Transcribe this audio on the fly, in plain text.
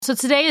So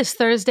today is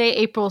Thursday,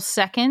 April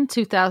 2nd,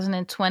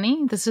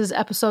 2020. This is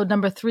episode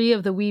number 3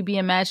 of the We Be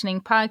Imagining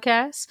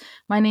podcast.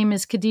 My name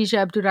is Khadija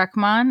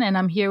Abdurrahman, and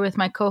I'm here with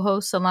my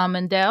co-host, Alon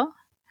Mendel.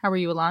 How are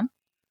you, Alon?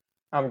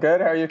 I'm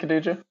good. How are you,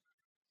 Khadija?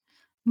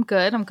 I'm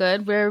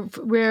good.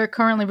 We're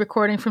currently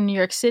recording from New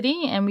York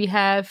City, and we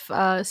have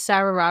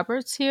Sarah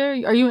Roberts here.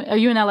 Are you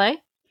in LA?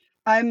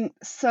 I'm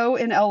so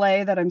in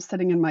LA that I'm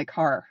sitting in my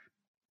car.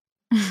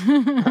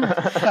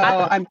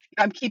 So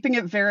I'm keeping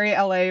it very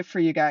LA for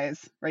you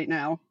guys right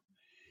now.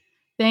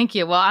 Thank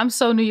you. Well, I'm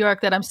so New York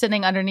that I'm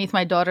sitting underneath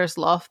my daughter's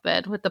loft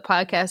bed with the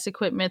podcast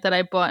equipment that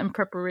I bought in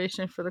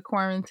preparation for the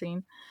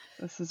quarantine.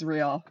 This is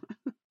real.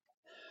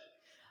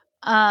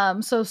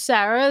 So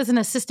Sarah is an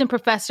assistant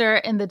professor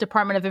in the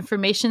Department of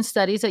Information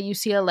Studies at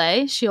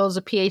UCLA. She holds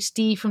a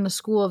PhD from the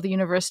School of the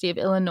University of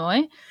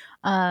Illinois.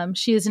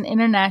 She is an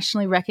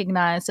internationally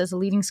recognized as a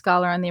leading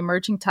scholar on the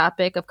emerging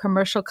topic of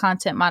commercial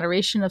content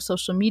moderation of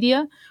social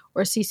media,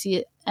 or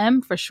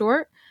CCM for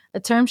short, a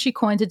term she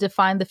coined to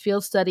define the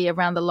field study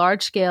around the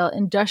large-scale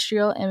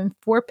industrial and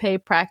for-pay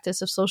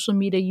practice of social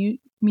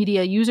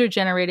media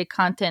user-generated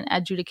content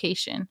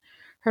adjudication.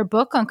 Her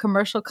book on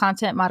commercial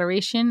content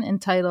moderation,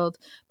 entitled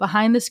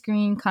Behind the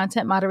Screen: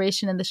 Content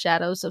Moderation in the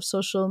Shadows of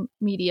Social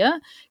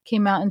Media,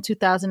 came out in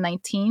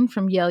 2019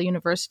 from Yale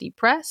University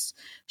Press.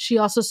 She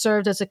also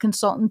served as a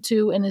consultant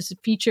to and is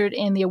featured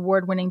in the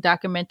award-winning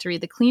documentary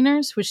The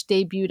Cleaners, which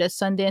debuted at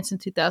Sundance in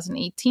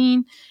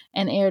 2018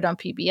 and aired on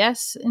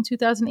PBS in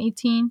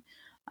 2018.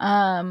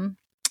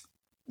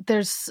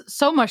 There's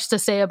so much to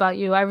say about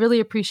you. I really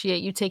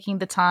appreciate you taking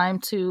the time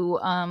to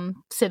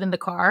sit in the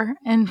car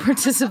and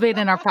participate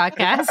in our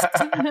podcast.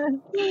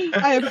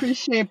 I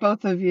appreciate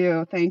both of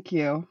you. Thank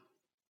you.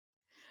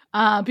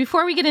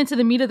 Before we get into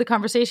the meat of the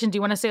conversation, do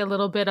you want to say a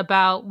little bit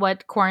about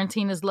what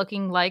quarantine is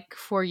looking like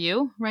for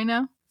you right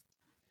now?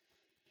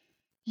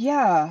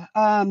 Yeah,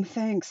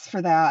 thanks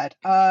for that.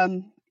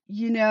 I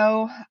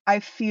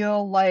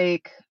feel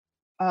like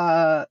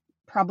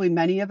probably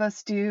many of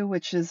us do,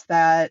 which is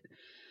that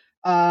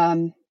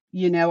I'm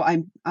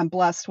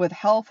blessed with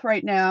health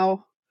right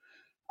now.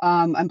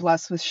 I'm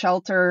blessed with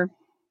shelter.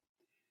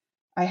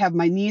 I have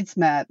my needs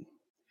met.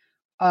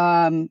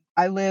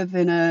 I live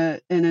in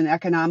an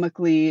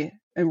economically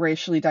and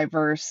racially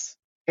diverse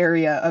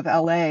area of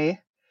LA.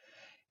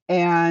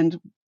 And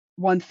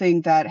one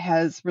thing that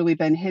has really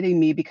been hitting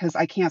me, because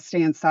I can't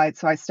stay inside,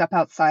 so I step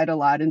outside a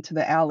lot into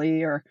the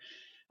alley or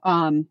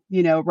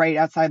right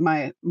outside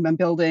my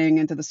building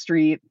into the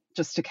street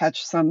just to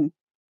catch some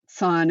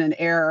sun and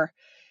air.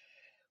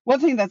 One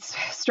thing that's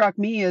struck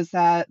me is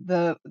that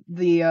the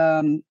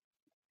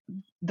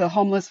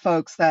homeless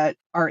folks that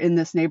are in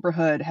this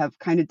neighborhood have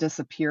kind of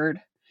disappeared.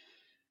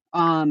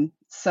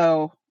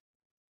 So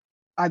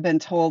I've been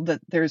told that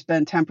there's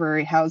been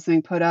temporary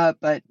housing put up,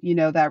 but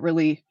that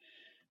really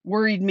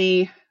worried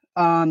me.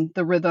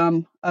 The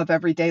rhythm of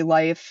everyday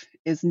life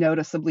is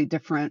noticeably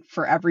different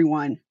for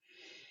everyone.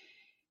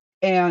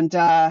 And,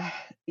 the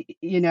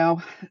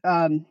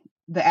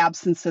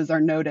absences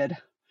are noted.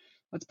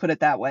 Let's put it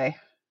that way.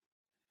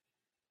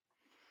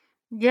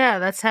 Yeah,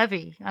 that's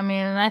heavy. I mean,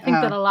 and I think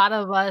that a lot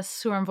of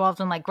us who are involved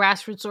in like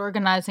grassroots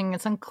organizing,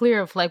 it's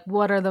unclear of like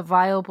what are the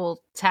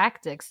viable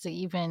tactics to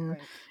even,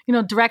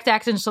 direct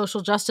action social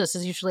justice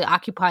is usually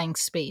occupying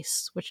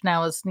space, which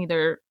now is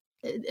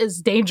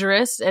is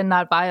dangerous and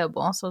not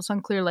viable. So it's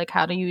unclear like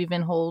how do you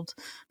even hold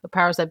the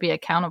powers that be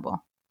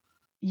accountable?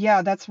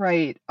 Yeah, that's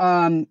right.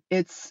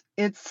 It's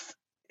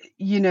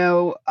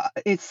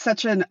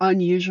such an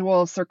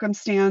unusual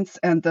circumstance,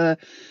 and the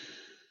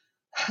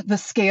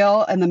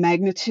scale and the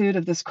magnitude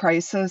of this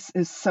crisis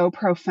is so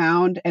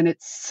profound, and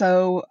it's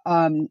so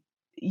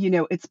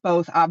it's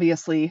both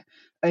obviously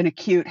an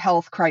acute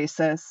health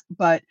crisis,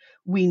 but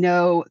we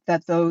know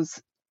that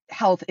those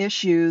health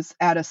issues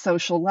at a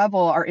social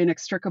level are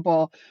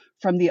inextricable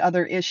from the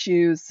other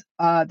issues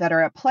that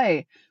are at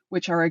play,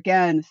 which are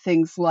again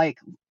things like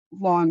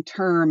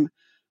long-term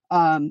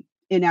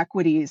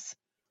inequities,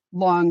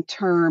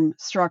 long-term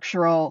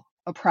structural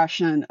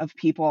oppression of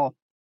people,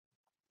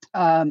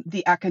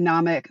 the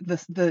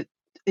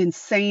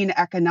insane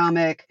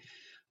economic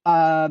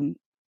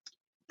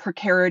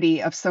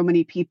precarity of so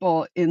many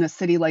people in a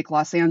city like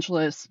Los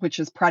Angeles, which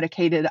is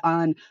predicated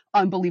on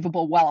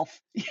unbelievable wealth,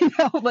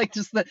 like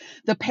just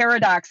the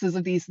paradoxes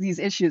of these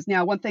issues.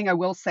 Now, one thing I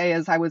will say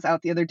is I was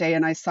out the other day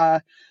and I saw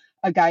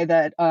a guy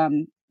that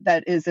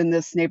is in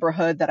this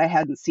neighborhood that I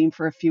hadn't seen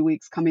for a few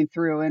weeks coming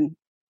through, and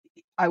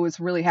I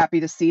was really happy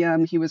to see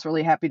him. He was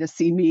really happy to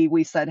see me.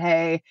 We said,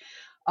 hey,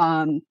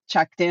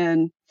 checked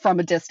in from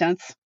a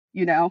distance,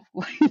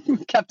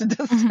 kept a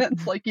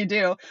distance like you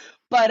do.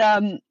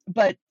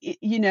 But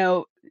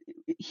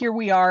here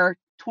we are,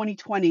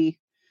 2020,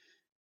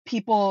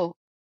 people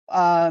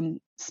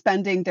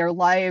spending their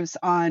lives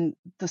on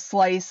the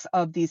slice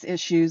of these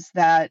issues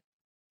that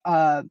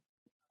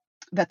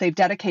they've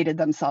dedicated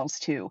themselves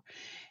to.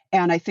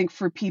 And I think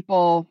for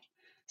people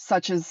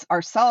such as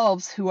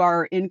ourselves who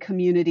are in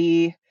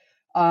community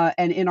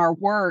and in our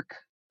work,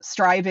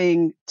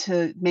 striving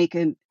to make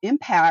an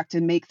impact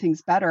and make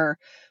things better,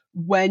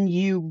 when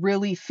you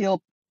really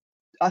feel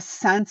a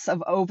sense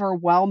of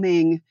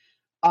overwhelming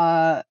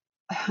uh,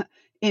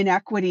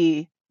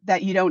 inequity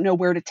that you don't know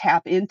where to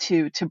tap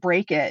into to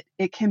break it,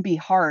 it can be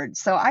hard.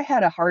 So I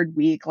had a hard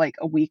week like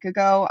a week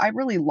ago. I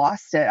really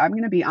lost it. I'm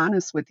going to be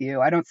honest with you.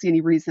 I don't see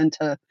any reason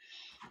to,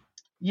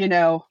 you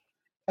know,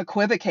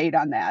 equivocate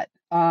on that.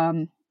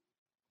 And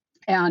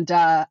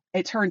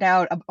it turned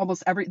out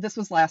this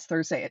was last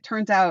Thursday. It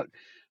turns out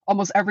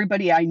almost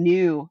everybody I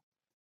knew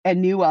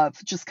and knew of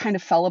just kind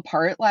of fell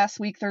apart last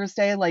week,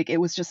 Thursday. Like it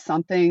was just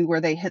something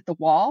where they hit the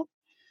wall.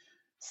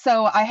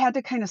 So I had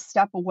to kind of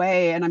step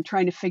away, and I'm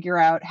trying to figure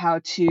out how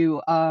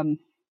to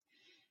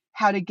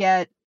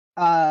get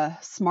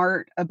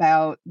smart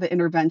about the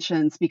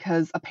interventions,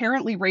 because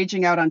apparently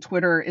raging out on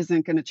Twitter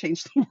isn't going to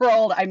change the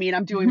world. I mean,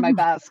 I'm doing my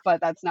best, but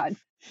that's not,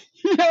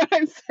 you know what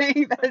I'm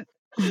saying?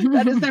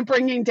 That isn't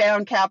bringing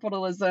down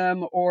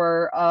capitalism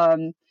or,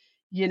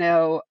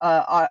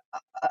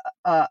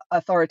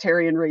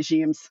 authoritarian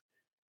regimes.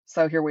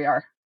 So here we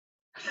are.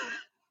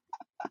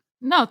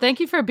 No, thank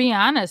you for being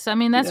honest. I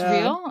mean, that's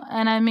Yeah. real.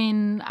 And I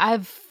mean,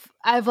 I've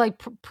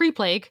like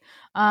pre-plague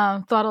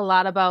thought a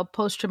lot about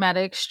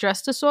post-traumatic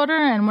stress disorder.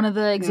 And one of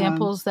the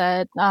examples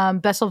that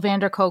Bessel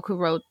van der Kolk, who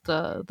wrote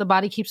The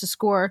Body Keeps a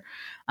Score,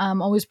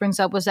 always brings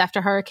up was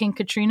after Hurricane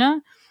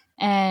Katrina.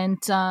 And,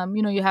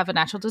 you have a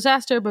natural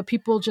disaster, but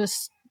people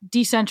just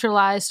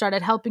decentralized,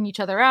 started helping each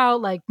other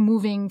out, like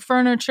moving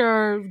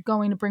furniture,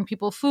 going to bring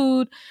people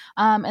food.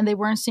 And they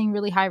weren't seeing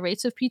really high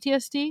rates of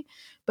PTSD.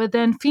 But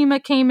then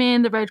FEMA came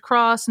in, the Red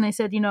Cross, and they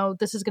said,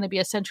 this is going to be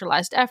a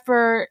centralized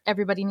effort.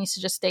 Everybody needs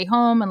to just stay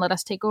home and let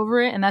us take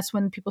over it. And that's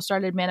when people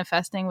started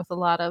manifesting with a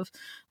lot of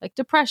like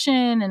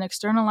depression and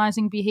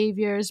externalizing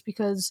behaviors,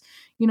 because,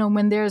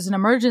 when there's an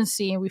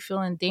emergency and we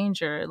feel in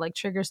danger, it like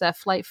triggers that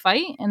flight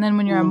fight. And then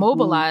when you're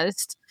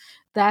immobilized,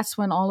 that's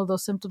when all of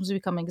those symptoms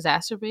become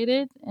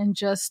exacerbated. And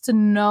just to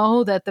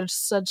know that there's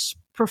such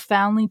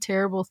profoundly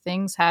terrible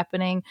things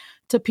happening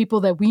to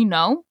people that we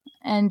know,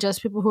 and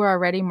just people who are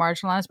already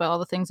marginalized by all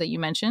the things that you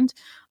mentioned,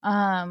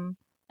 and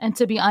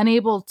to be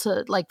unable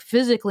to like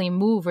physically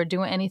move or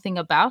do anything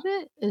about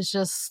it is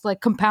just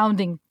like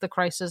compounding the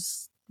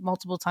crisis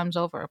multiple times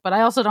over. But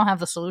I also don't have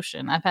the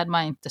solution. I've had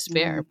my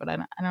despair, but I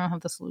don't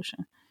have the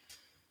solution.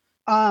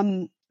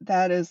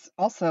 That is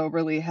also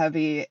really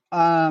heavy.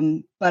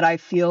 But I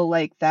feel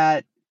like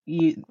that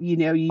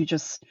you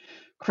just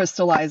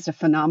crystallized a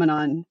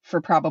phenomenon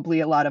for probably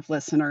a lot of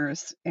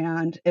listeners.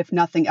 And if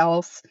nothing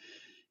else,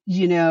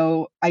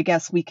 I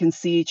guess we can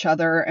see each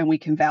other and we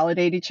can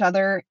validate each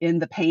other in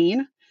the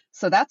pain.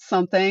 So that's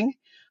something.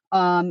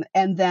 And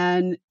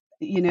then,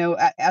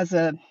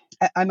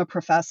 I'm a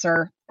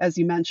professor, as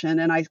you mentioned,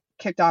 and I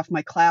kicked off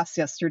my class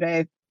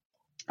yesterday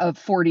of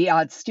 40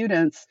 odd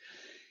students.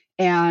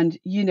 And,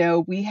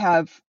 we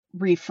have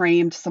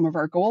reframed some of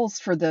our goals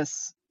for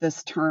this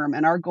term.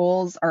 And our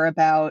goals are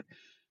about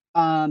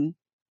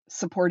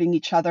supporting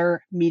each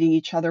other, meeting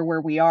each other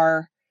where we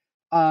are,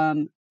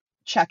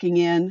 checking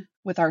in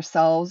with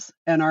ourselves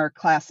and our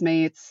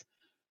classmates,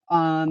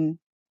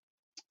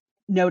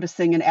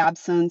 noticing an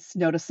absence,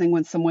 noticing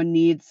when someone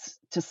needs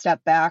to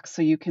step back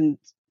so you can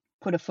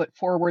put a foot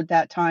forward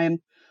that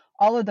time.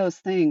 All of those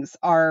things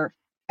are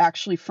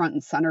actually front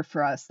and center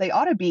for us. They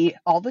ought to be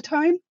all the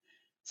time.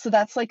 So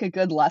that's like a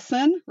good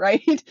lesson,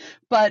 right?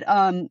 But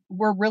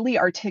we're really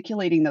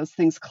articulating those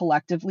things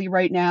collectively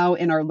right now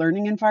in our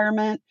learning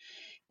environment.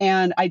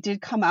 And I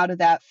did come out of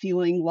that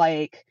feeling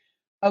like,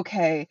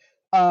 okay,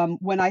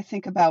 when I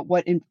think about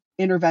what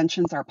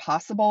interventions are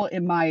possible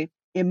in my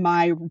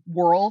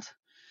world,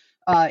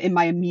 in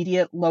my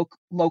immediate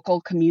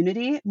local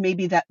community,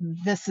 maybe that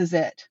this is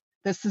it.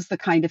 This is the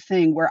kind of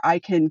thing where I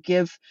can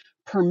give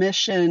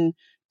permission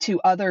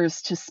to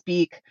others to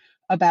speak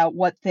about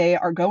what they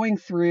are going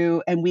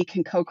through, and we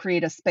can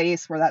co-create a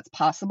space where that's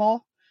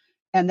possible.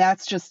 And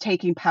that's just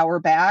taking power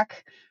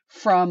back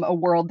from a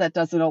world that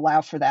doesn't allow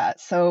for that.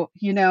 So,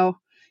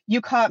 you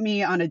caught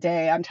me on a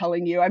day, I'm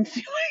telling you, I'm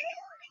feeling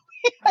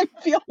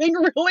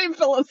really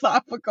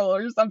philosophical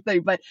or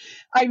something, but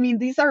I mean,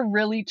 these are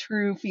really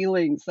true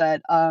feelings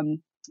that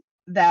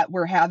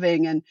we're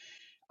having. And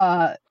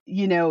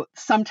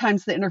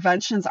sometimes the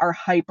interventions are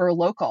hyper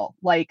local.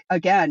 Like,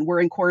 again, we're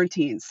in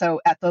quarantine.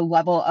 So at the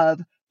level of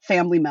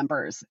family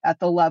members, at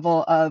the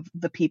level of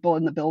the people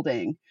in the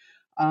building,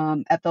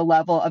 at the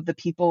level of the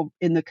people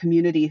in the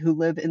community who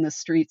live in the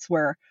streets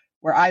where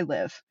I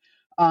live.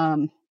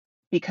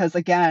 Because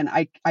again,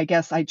 I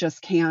guess I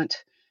just can't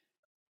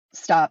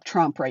stop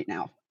Trump right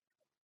now.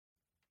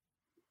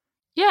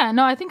 Yeah,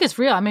 no, I think it's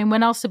real. I mean,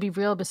 when else to be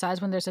real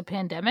besides when there's a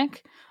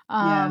pandemic?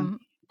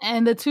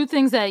 And the two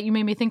things that you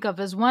made me think of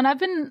is one,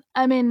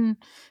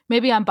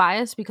 maybe I'm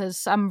biased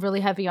because I'm really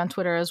heavy on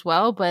Twitter as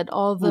well, but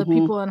all the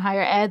people in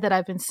higher ed that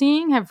I've been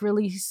seeing have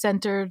really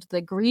centered the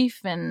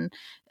grief and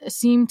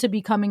seem to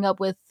be coming up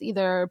with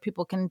either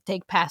people can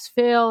take pass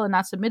fail and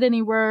not submit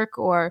any work,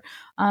 or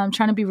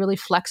trying to be really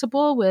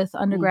flexible with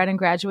undergrad and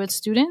graduate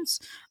students,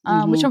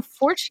 which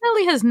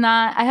unfortunately has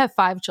not. I have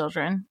 5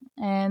 children.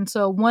 And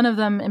so one of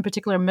them in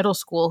particular, middle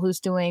school, who's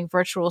doing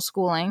virtual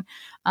schooling,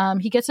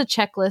 he gets a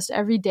checklist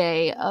every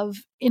day of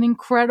an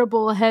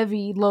incredible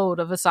heavy load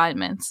of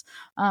assignments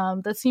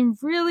that seem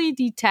really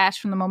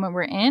detached from the moment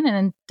we're in. And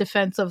in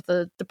defense of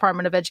the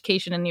Department of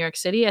Education in New York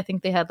City, I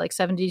think they had like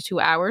 72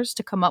 hours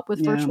to come up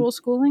with virtual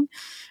schooling.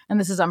 And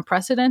this is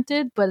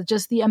unprecedented, but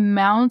just the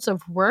amounts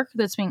of work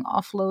that's being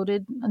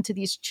offloaded onto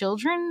these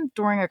children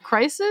during a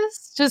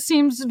crisis just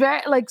seems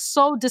very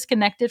so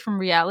disconnected from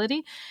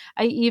reality.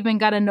 I even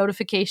got a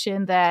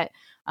notification that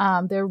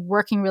they're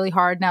working really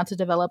hard now to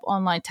develop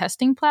online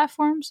testing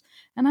platforms.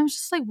 And I'm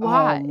just like,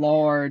 why? Oh,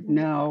 Lord,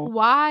 no.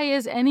 Why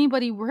is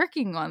anybody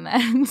working on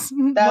that?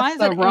 Why is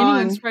that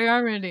anyone's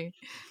priority?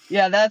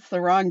 Yeah, that's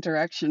the wrong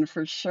direction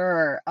for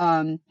sure.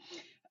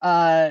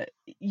 Here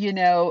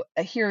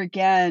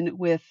again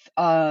with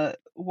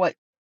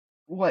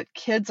what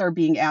kids are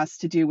being asked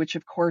to do, which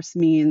of course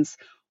means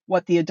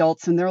what the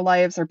adults in their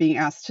lives are being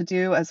asked to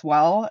do as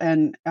well.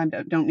 And I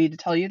don't need to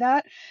tell you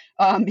that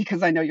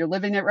because I know you're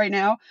living it right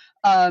now.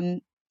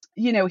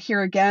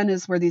 Here again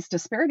is where these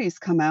disparities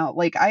come out.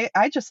 Like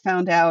I just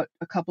found out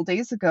a couple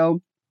days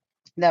ago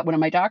that one of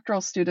my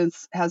doctoral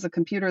students has a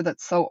computer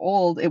that's so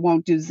old it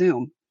won't do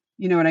Zoom.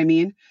 You know what I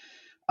mean?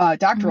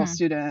 Doctoral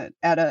student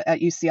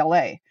at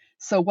UCLA.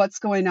 So what's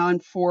going on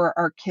for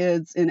our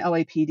kids in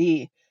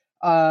LAPD?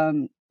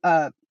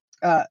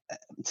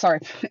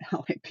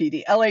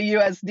 LAPD,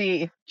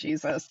 LAUSD.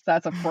 Jesus,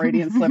 that's a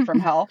Freudian slip from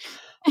hell.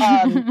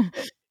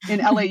 In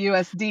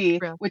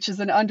LAUSD, which is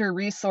an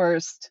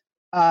under-resourced,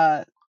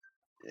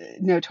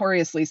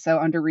 notoriously so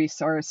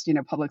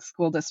under-resourced, public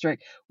school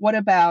district. What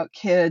about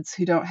kids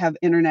who don't have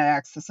internet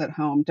access at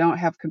home, don't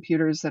have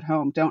computers at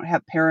home, don't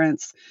have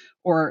parents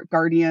or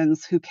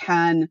guardians who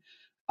can,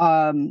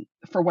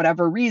 for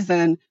whatever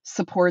reason,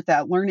 support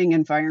that learning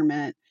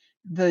environment?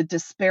 The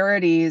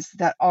disparities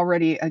that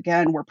already,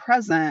 again, were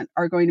present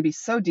are going to be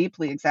so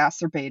deeply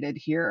exacerbated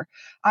here.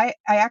 I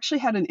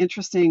actually had an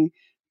interesting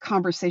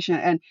conversation,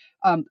 and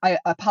I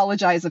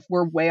apologize if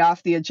we're way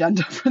off the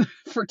agenda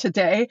for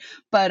today,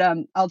 but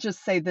I'll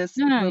just say this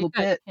little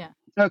bit. Yeah.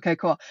 Okay,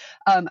 cool.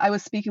 I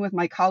was speaking with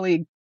my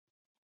colleague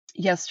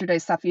yesterday,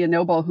 Safiya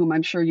Noble, whom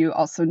I'm sure you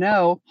also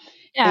know.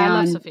 Yeah, I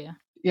love Safiya.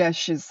 Yeah,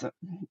 she's,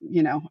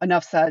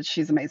 enough said,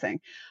 she's amazing.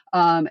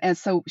 And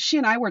so she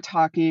and I were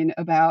talking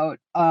about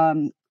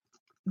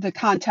the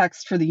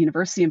context for the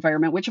university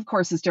environment, which of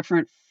course is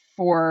different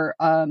for,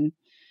 from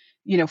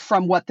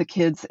what the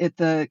kids at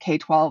the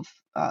K-12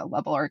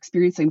 level are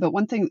experiencing. But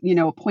one thing,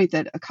 a point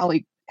that a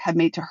colleague had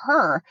made to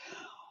her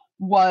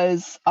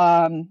was,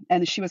 and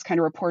she was kind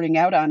of reporting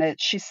out on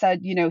it. She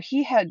said,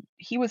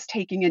 he was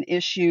taking an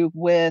issue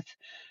with,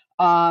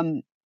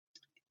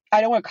 I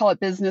don't want to call it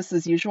business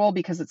as usual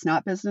because it's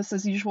not business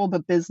as usual,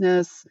 but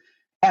business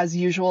as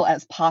usual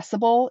as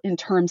possible in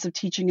terms of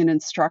teaching and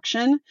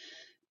instruction.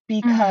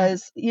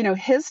 Because,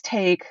 his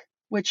take,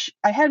 which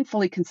I hadn't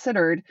fully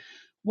considered,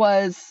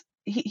 was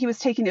he was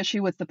taking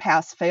issue with the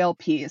pass fail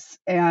piece.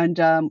 And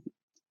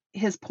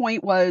his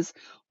point was,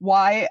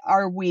 why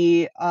are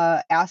we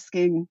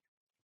asking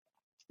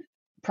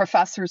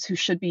professors who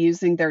should be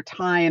using their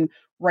time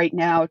right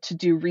now to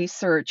do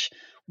research,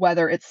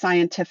 whether it's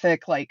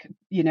scientific, like,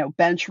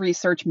 bench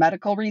research,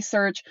 medical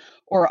research,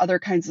 or other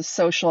kinds of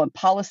social and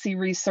policy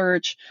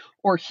research,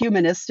 or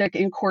humanistic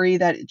inquiry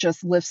that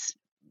just lifts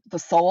the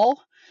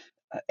soul,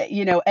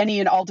 any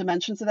and all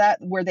dimensions of that,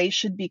 where they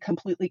should be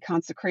completely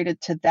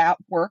consecrated to that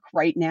work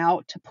right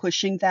now, to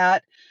pushing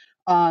that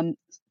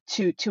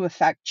to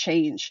affect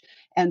change.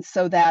 And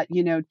so that,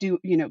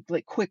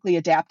 quickly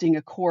adapting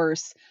a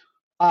course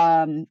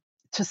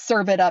to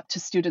serve it up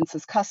to students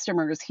as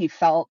customers, he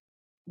felt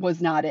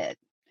was not it.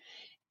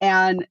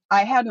 And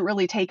I hadn't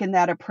really taken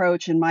that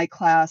approach in my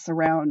class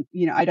around,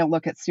 I don't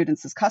look at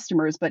students as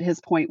customers, but his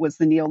point was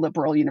the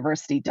neoliberal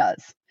university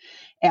does.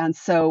 And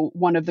so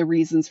one of the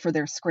reasons for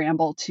their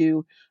scramble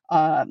to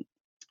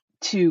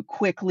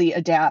quickly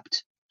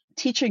adapt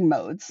teaching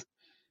modes,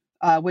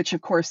 which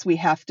of course we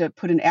have to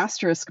put an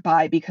asterisk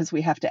by because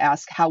we have to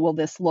ask, how will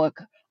this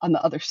look on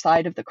the other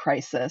side of the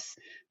crisis?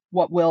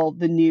 What will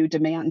the new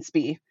demands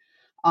be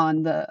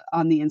on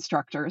the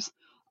instructors?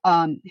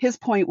 His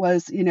point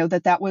was,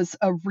 that was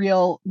a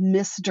real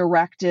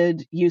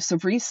misdirected use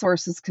of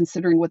resources,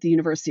 considering what the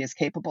university is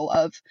capable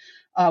of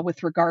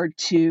with regard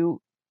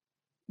to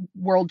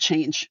world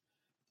change.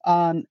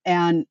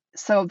 And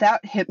so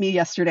that hit me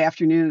yesterday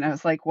afternoon. And I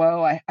was like,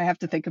 whoa, I have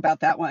to think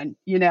about that one.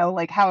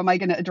 How am I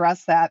going to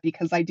address that?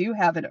 Because I do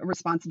have a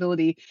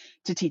responsibility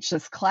to teach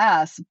this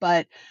class.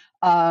 But,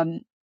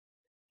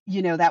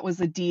 that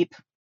was a deep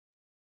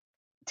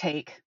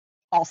take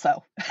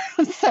also.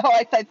 So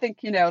I think,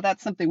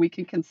 that's something we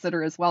can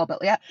consider as well.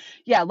 But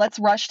yeah, let's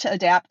rush to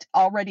adapt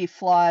already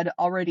flawed,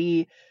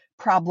 already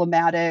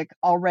problematic,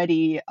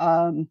 already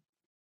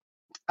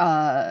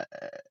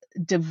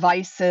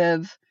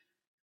divisive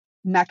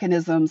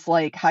mechanisms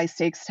like high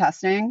stakes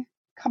testing.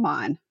 Come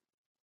on.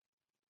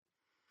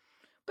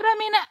 But I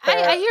mean,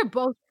 I hear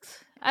both.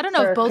 I don't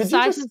know if both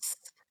sides.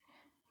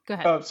 Go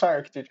ahead. Oh,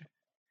 sorry, Khadija.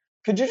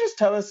 Could you just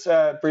tell us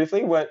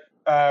briefly what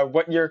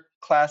your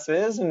class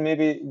is and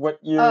maybe what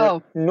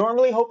you're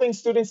normally hoping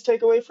students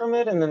take away from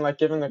it, and then like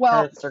given the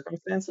current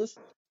circumstances?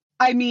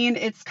 I mean,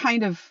 it's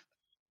kind of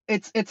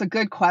it's a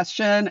good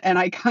question, and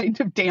I kind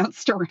of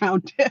danced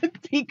around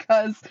it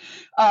because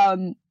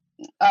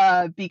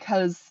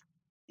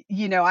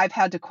you know, I've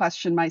had to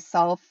question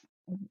myself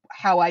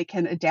how I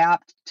can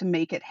adapt to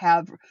make it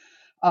have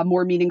a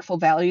more meaningful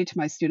value to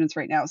my students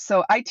right now.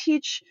 So I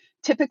teach,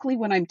 typically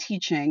when I'm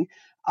teaching,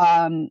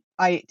 I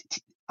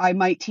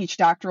might teach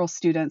doctoral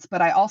students,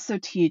 but I also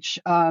teach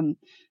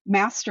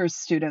master's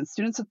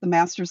students at the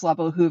master's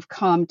level who've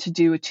come to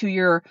do a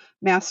 2-year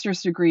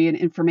master's degree in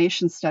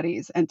information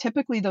studies. And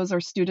typically those are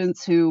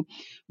students who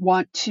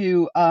want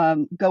to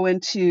go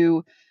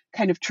into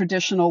kind of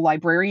traditional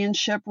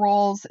librarianship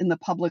roles in the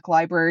public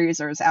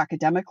libraries or as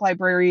academic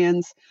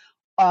librarians.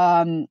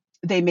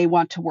 They may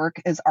want to work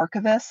as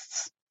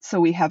archivists. So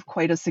we have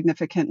quite a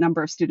significant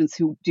number of students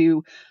who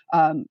do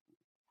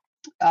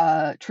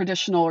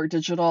traditional or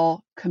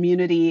digital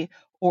community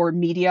or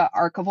media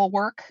archival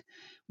work.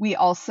 We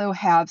also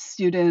have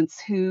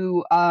students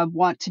who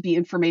want to be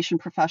information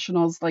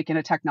professionals, like in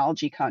a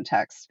technology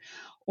context,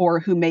 or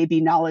who may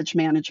be knowledge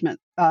management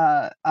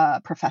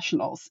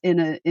professionals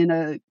in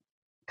a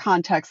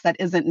context that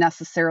isn't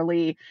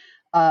necessarily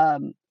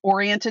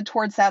oriented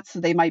towards that.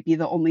 So they might be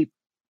the only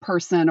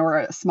person or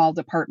a small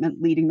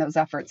department leading those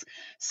efforts.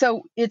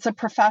 So it's a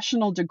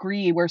professional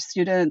degree where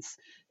students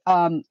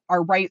are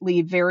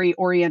rightly very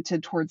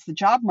oriented towards the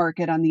job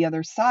market on the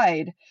other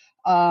side.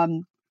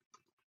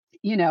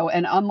 You know,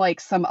 and unlike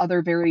some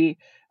other very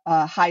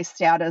high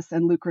status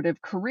and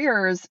lucrative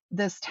careers,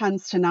 this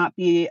tends to not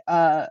be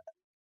a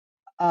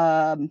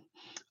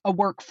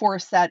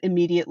workforce that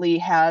immediately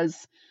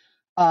has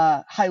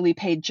highly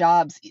paid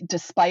jobs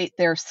despite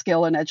their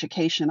skill and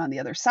education on the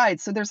other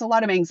side. So there's a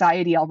lot of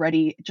anxiety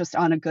already just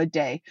on a good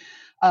day.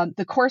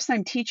 The course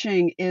I'm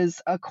teaching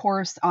is a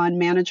course on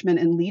management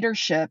and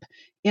leadership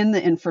in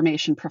the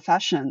information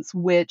professions,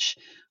 which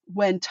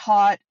when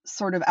taught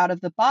sort of out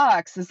of the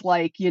box is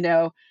like, you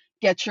know,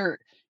 get your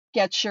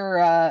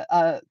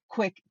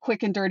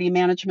quick and dirty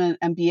management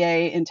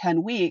MBA in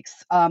 10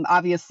 weeks.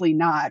 Obviously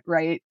not,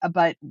 right?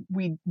 But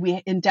we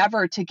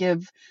endeavor to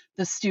give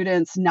the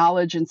students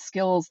knowledge and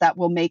skills that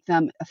will make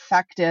them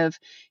effective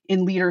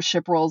in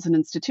leadership roles in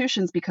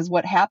institutions, because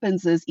what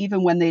happens is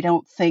even when they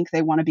don't think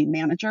they want to be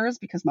managers,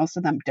 because most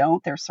of them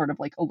don't, they're sort of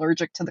like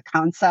allergic to the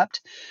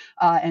concept,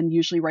 and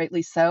usually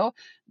rightly so.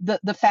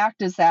 The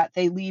fact is that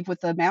they leave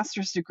with a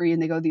master's degree and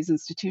they go to these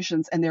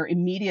institutions and they're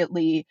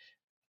immediately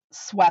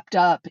swept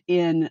up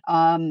in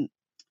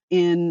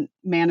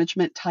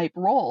management type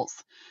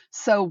roles.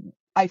 So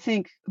I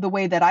think the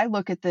way that I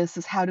look at this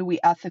is how do we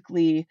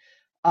ethically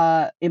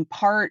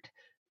impart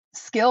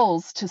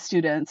skills to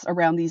students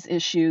around these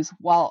issues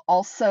while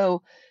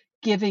also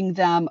giving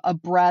them a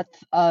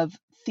breadth of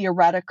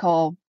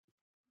theoretical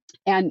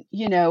and,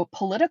 you know,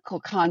 political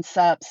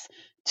concepts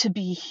to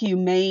be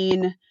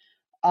humane,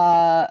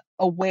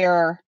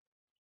 aware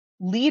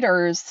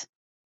leaders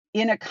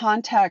in a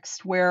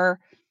context where,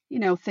 you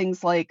know,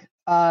 things like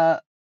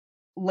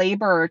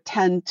labor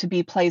tend to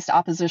be placed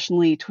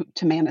oppositionally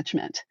to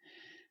management,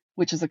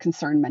 which is a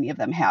concern many of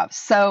them have.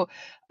 So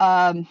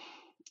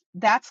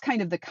that's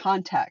kind of the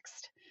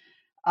context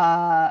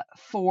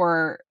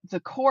for the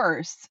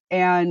course.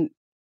 And,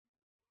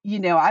 you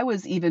know, I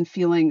was even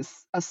feeling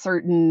a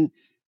certain,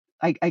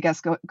 I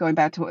guess, going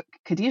back to what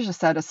Khadija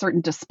said, a certain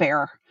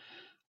despair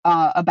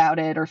about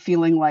it, or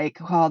feeling like,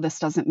 oh, this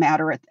doesn't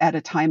matter at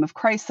a time of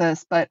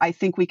crisis. But I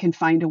think we can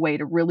find a way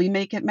to really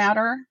make it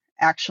matter,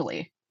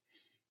 actually,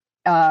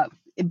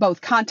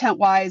 both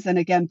content-wise and,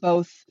 again,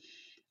 both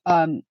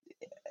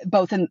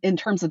in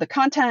terms of the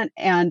content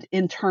and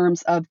in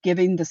terms of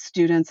giving the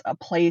students a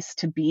place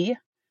to be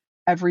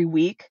every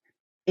week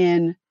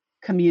in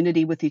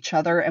community with each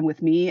other and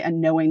with me,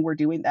 and knowing we're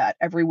doing that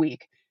every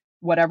week.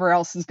 Whatever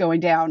else is going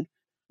down,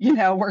 you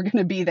know, we're going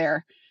to be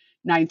there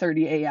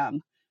 9:30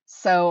 a.m.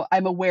 So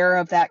I'm aware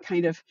of that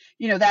kind of,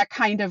 you know, that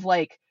kind of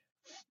like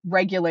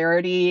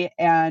regularity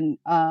and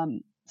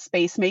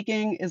space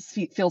making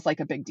feels like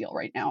a big deal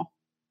right now.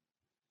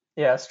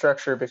 Yeah,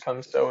 structure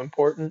becomes so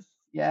important.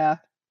 Yeah.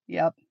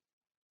 Yep.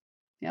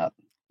 Yeah,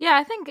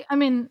 I think, I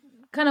mean,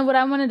 kind of what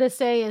I wanted to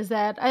say is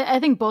that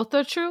I think both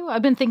are true.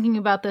 I've been thinking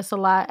about this a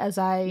lot as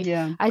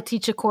I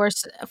teach a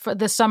course for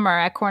this summer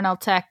at Cornell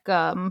Tech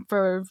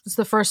for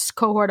the first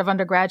cohort of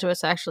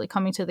undergraduates actually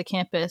coming to the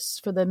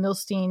campus for the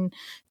Milstein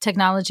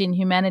Technology and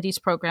Humanities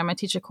program. I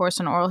teach a course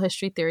on oral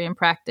history theory and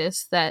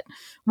practice that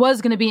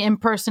was going to be in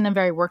person and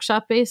very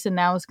workshop based, and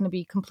now is going to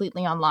be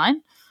completely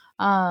online.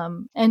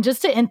 And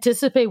just to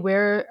anticipate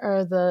where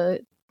are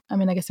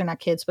I guess they're not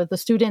kids, but the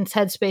students'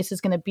 headspace is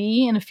going to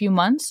be in a few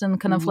months,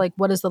 and kind of like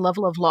what is the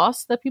level of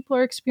loss that people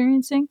are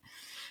experiencing.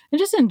 And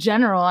just in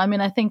general, I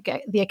mean, I think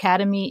the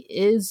academy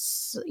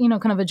is,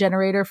 kind of a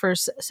generator for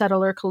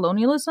settler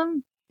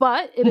colonialism,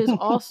 but it is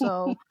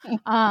also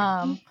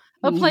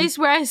a place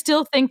where I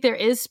still think there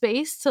is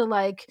space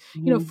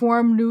to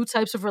form new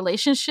types of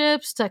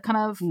relationships to kind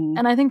of,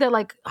 and I think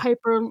that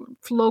hyper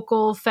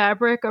local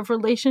fabric of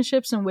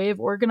relationships and way of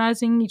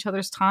organizing each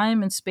other's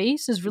time and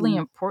space is really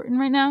important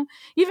right now.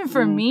 Even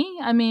for me,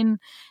 I mean,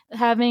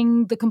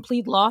 having the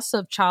complete loss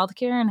of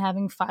childcare and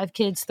having 5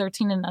 kids,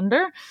 13 and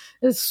under,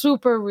 is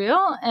super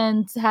real.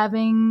 And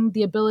having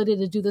the ability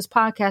to do this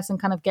podcast and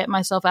kind of get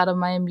myself out of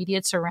my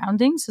immediate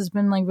surroundings has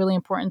been really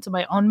important to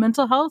my own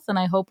mental health. And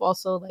I hope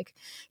also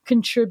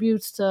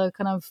contributes to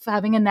kind of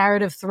having a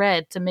narrative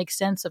thread to make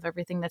sense of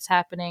everything that's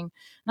happening,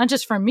 not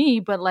just for me,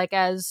 but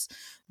as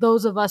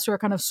those of us who are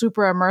kind of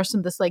super immersed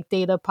in this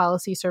data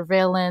policy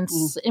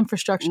surveillance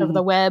infrastructure of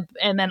the web,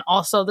 and then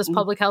also this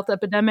public health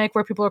epidemic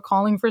where people are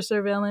calling for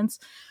surveillance.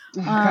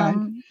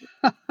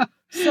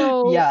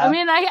 So, yeah. I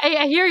mean,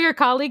 I hear your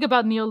colleague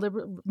about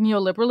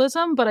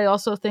neoliberalism, but I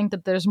also think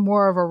that there's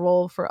more of a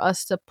role for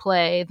us to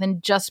play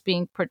than just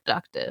being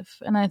productive.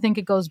 And I think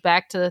it goes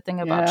back to the thing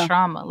about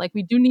trauma.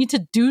 We do need to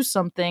do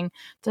something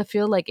to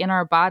feel in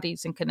our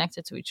bodies and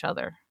connected to each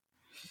other.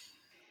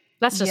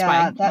 That's just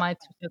my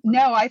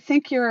no, I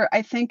think you're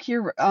I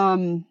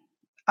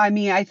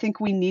mean, I think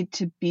we need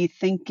to be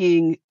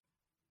thinking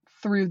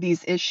through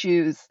these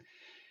issues.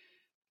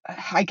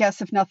 I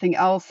guess if nothing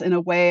else, in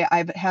a way,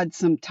 I've had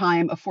some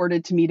time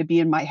afforded to me to be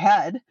in my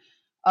head,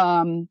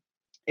 in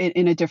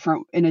a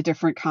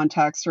different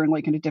context, or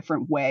in a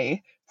different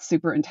way,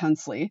 super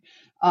intensely.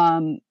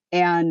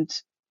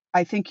 And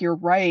I think you're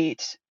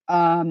right.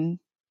 One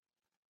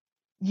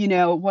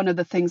of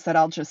the things that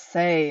I'll just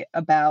say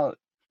about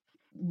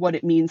what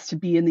it means to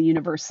be in the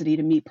university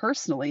to me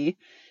personally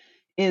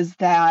is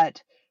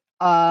that,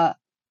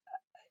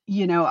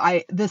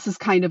 this is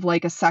kind of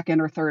like a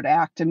second or third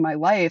act in my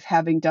life,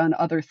 having done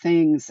other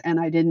things. And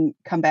I didn't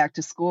come back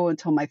to school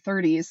until my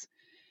 30s.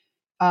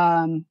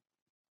 And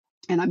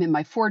I'm in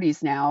my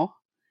 40s now.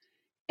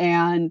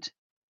 And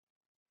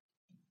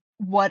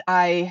what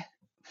I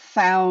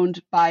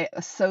found by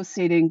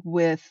associating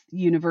with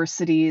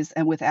universities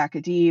and with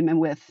academia and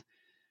with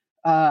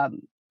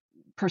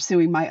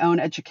pursuing my own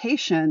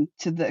education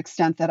to the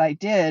extent that I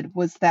did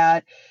was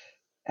that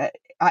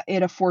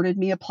it afforded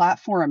me a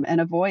platform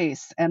and a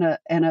voice and a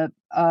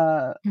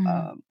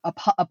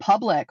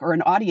public or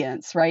an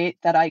audience, right,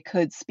 that I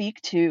could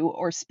speak to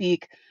or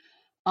speak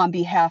on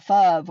behalf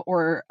of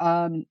or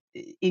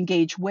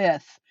engage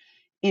with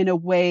in a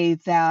way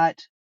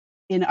that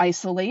in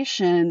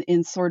isolation,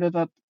 in sort of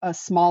a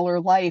smaller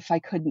life, I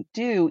couldn't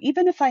do,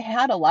 even if I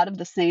had a lot of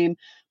the same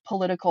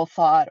political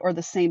thought or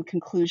the same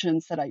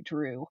conclusions that I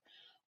drew.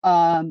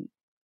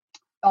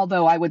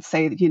 Although I would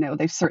say,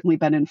 they've certainly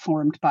been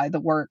informed by the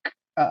work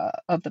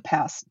of the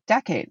past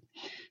decade.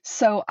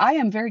 So I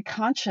am very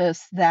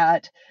conscious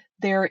that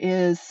there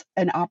is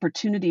an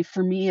opportunity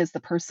for me as the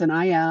person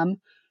I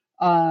am.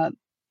 I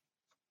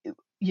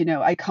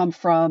come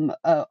from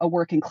a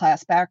working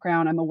class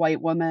background. I'm a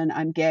white woman.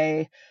 I'm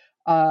gay.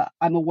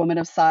 I'm a woman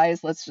of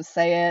size. Let's just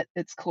say it.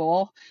 It's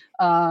cool.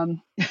 These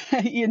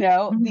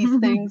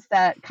things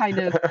that kind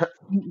of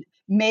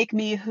make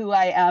me who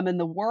I am in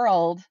the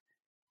world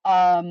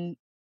are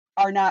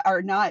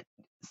not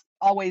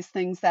always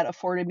things that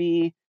afforded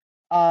me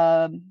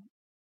the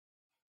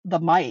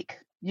mic.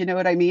 You know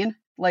what I mean?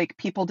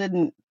 People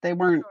they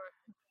weren't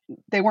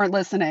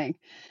listening.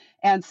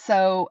 And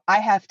so I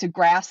have to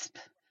grasp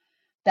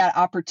that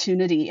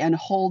opportunity and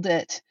hold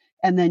it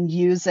and then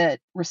use it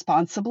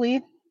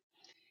responsibly.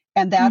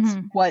 And that's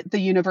what the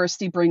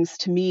university brings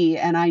to me.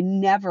 And I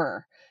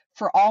never,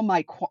 for all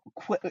my,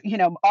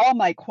 all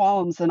my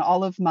qualms and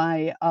all of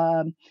my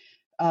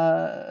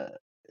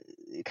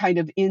kind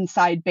of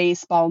inside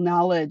baseball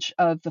knowledge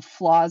of the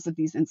flaws of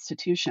these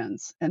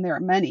institutions, and there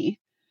are many,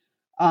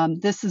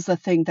 this is a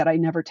thing that I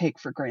never take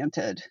for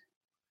granted.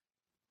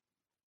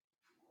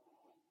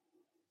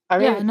 Go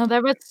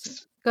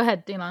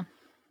ahead, Dina.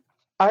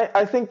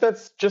 I think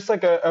that's just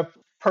a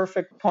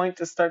perfect point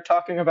to start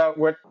talking about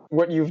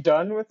what you've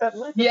done with that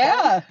microphone.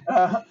 Yeah.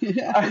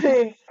 I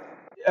mean,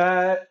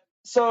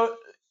 so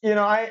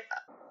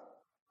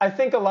I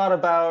think a lot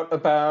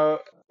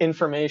about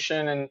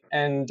information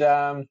and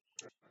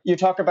you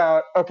talk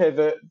about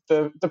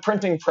the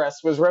printing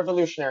press was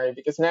revolutionary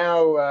because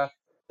now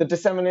the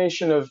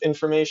dissemination of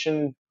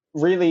information,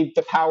 really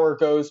the power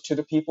goes to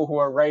the people who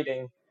are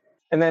writing.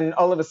 And then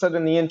all of a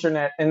sudden the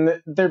internet,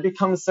 and there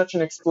becomes such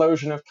an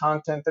explosion of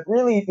content that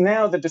really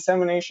now the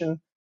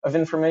dissemination of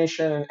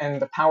information and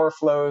the power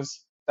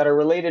flows that are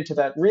related to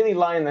that really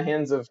lie in the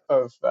hands of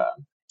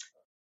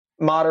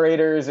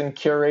moderators and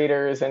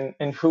curators and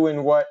who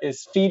and what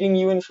is feeding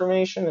you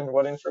information and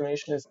what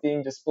information is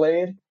being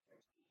displayed.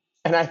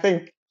 And I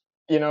think,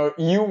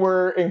 you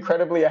were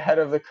incredibly ahead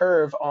of the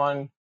curve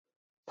on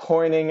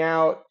pointing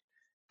out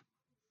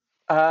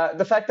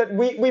the fact that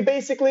we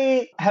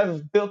basically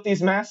have built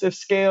these massive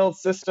scaled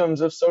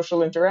systems of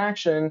social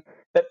interaction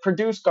that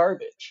produce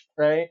garbage,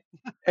 right?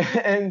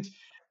 And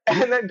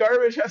and that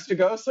garbage has to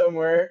go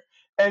somewhere.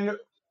 And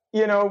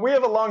we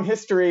have a long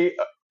history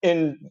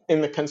in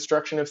the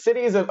construction of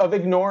cities of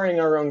ignoring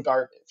our own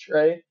garbage,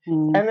 right?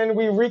 And then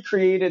we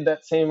recreated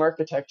that same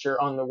architecture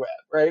on the web,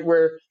 right?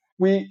 Where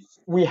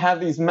we have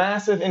these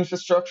massive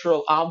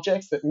infrastructural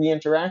objects that we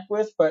interact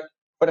with, but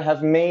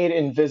have made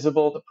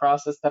invisible the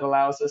process that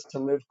allows us to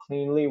live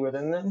cleanly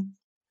within them.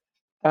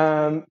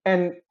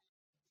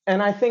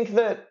 And I think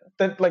that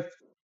like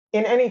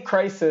in any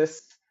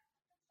crisis,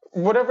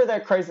 whatever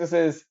that crisis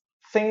is,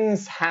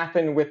 things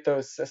happen with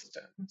those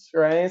systems,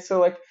 right? So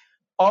like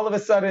all of a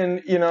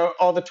sudden,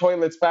 all the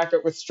toilets back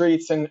up with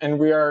streets, and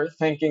we are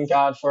thanking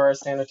God for our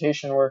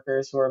sanitation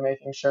workers who are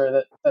making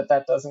sure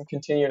that doesn't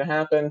continue to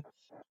happen.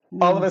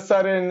 All of a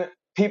sudden,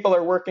 people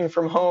are working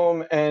from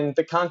home, and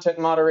the content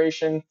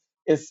moderation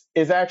is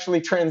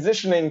actually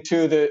transitioning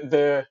to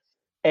the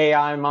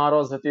AI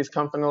models that these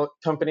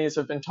companies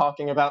have been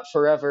talking about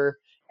forever.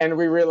 And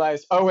we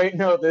realize, oh wait,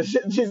 no, these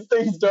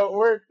things don't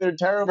work. They're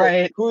terrible.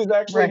 Right. Who's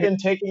actually Right. been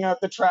taking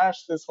out the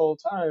trash this whole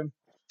time?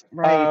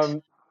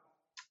 Right.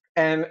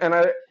 And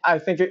I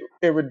think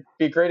it would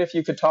be great if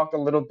you could talk a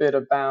little bit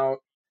about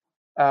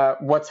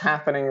what's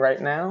happening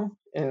right now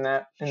in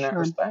that Sure.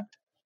 respect.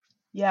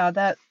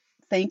 Yeah,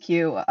 thank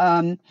you.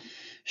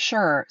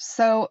 Sure.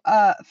 So,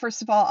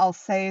 first of all, I'll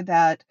say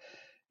that,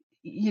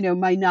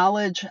 my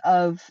knowledge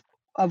of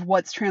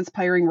what's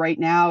transpiring right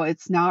now,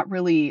 it's not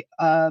really,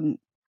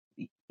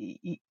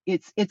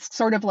 it's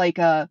sort of like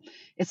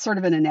it's sort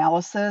of an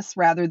analysis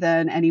rather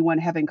than anyone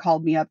having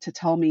called me up to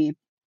tell me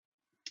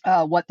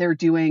what they're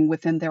doing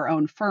within their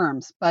own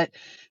firms. But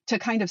to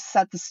kind of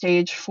set the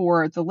stage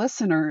for the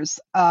listeners,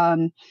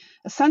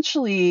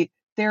 essentially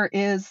there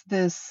is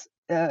this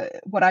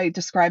what I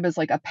describe as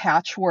like a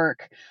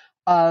patchwork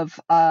of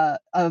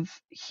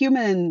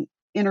human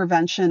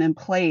intervention in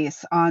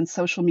place on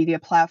social media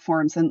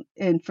platforms.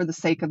 And for the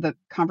sake of the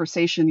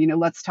conversation,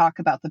 let's talk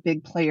about the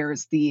big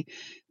players, the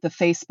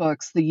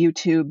Facebooks, the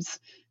YouTubes,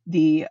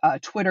 the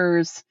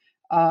Twitters,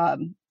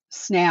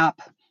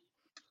 Snap,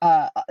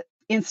 uh,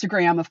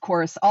 Instagram, of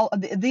course, all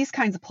of these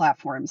kinds of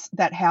platforms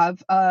that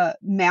have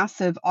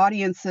massive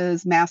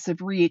audiences,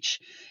 massive reach,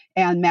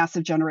 and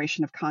massive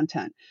generation of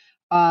content.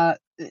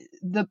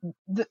 The,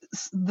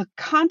 the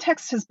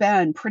context has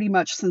been pretty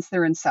much since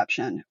their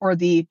inception, or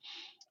the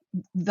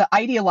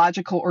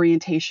ideological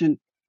orientation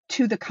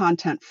to the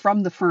content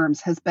from the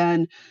firms has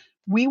been,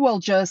 we will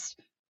just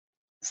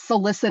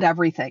solicit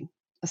everything,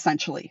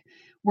 essentially.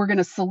 We're going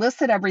to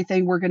solicit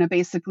everything. We're going to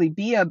basically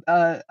be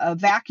a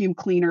vacuum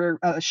cleaner,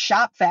 a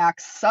shop vac,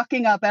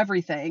 sucking up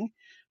everything,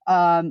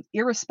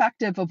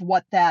 irrespective of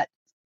what that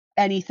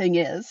anything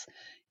is.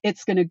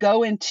 It's going to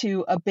go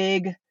into a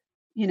big,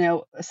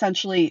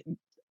 essentially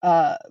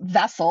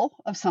vessel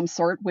of some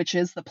sort, which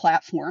is the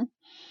platform.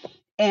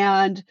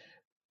 And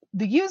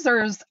the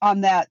users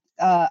on that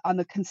on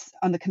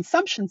the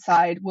consumption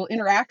side will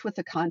interact with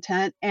the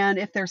content, and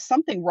if there's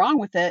something wrong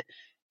with it,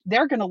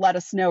 they're going to let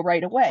us know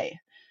right away.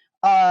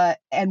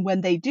 And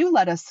when they do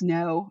let us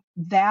know,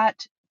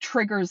 that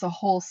triggers a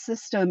whole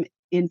system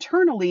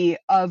internally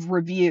of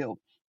review.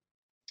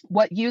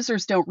 What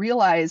users don't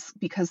realize,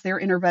 because their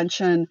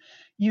intervention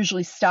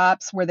usually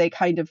stops where they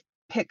kind of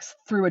pick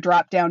through a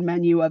drop-down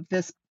menu of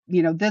this,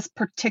 this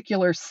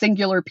particular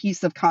singular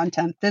piece of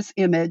content, this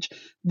image,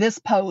 this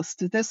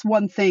post, this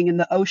one thing in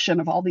the ocean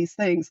of all these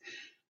things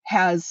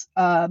has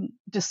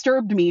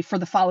disturbed me for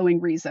the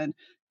following reason: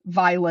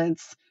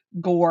 violence,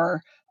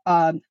 gore,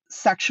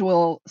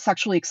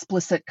 sexually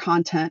explicit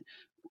content,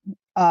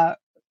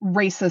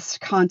 racist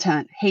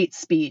content, hate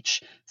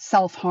speech,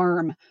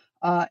 self-harm,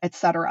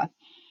 etc.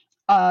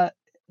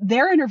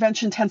 Their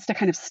intervention tends to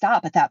kind of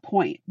stop at that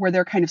point where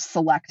they're kind of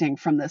selecting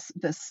from this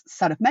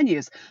set of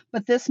menus.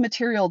 But this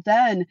material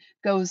then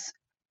goes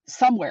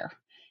somewhere,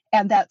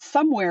 and that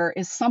somewhere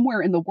is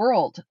somewhere in the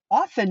world,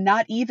 often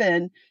not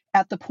even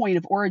at the point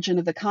of origin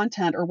of the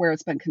content or where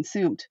it's been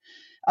consumed.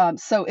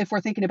 So if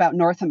we're thinking about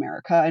North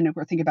America, and if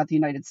we're thinking about the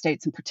United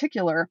States in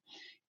particular,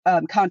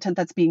 content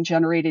that's being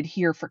generated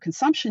here for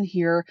consumption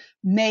here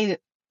may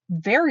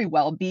very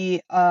well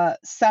be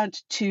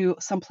sent to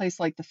someplace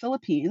like the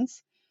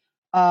Philippines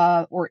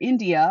or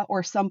India,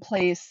 or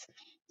someplace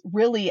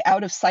really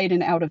out of sight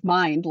and out of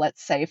mind,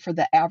 let's say, for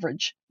the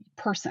average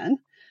person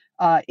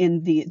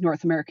in the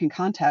North American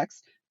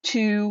context,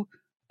 to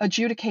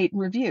adjudicate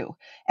and review.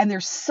 And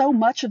there's so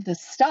much of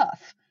this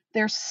stuff.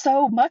 There's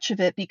so much of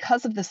it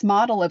because of this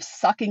model of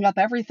sucking up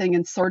everything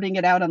and sorting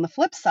it out on the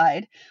flip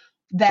side,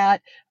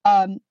 that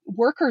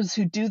workers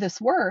who do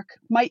this work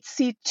might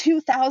see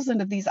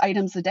 2,000 of these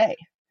items a day.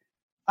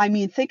 I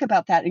mean, think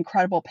about that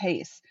incredible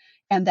pace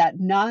and that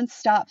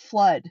nonstop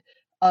flood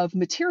of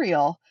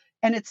material.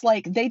 And it's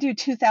like they do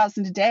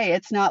 2,000 a day.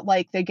 It's not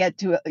like they get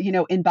to,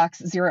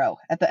 inbox zero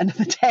at the end of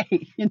the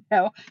day.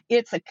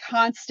 It's a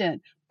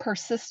constant,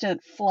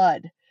 persistent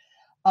flood,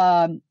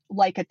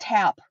 like a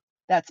tap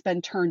that's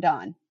been turned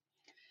on.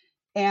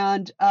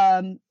 And,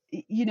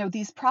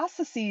 these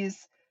processes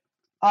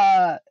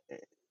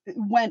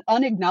went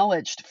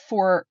unacknowledged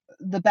for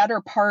the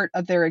better part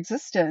of their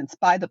existence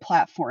by the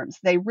platforms.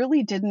 They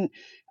really didn't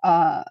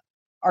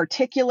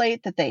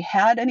articulate that they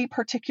had any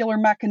particular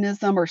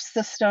mechanism or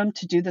system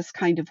to do this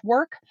kind of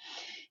work.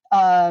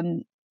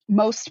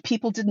 Most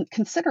people didn't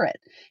consider it.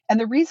 And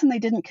the reason they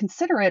didn't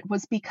consider it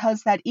was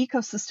because that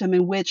ecosystem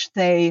in which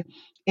they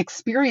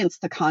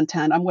experienced the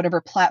content on whatever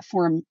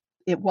platform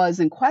it was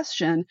in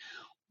question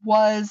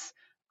was,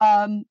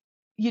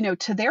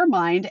 to their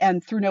mind,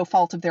 and through no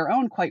fault of their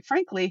own, quite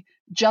frankly,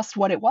 just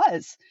what it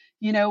was.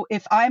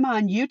 If I'm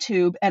on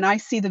YouTube and I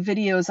see the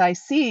videos I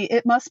see,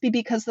 it must be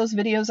because those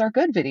videos are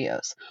good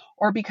videos,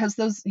 or because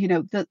those,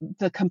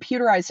 the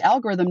computerized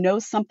algorithm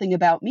knows something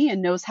about me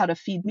and knows how to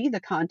feed me the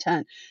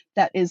content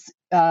that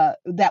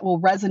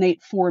will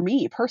resonate for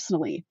me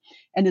personally.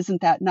 And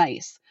isn't that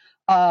nice?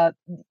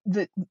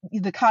 The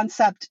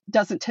concept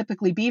doesn't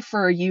typically be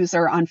for a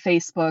user on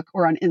Facebook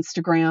or on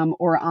Instagram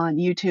or on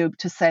YouTube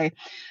to say,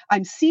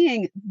 I'm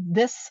seeing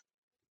this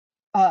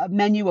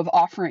menu of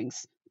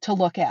offerings to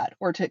look at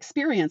or to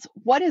experience.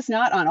 What is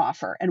not on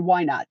offer and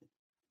why not?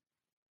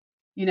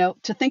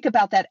 To think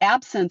about that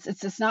absence,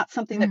 it's just not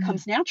something that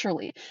comes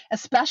naturally,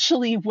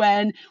 especially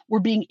when we're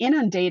being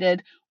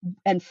inundated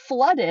and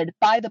flooded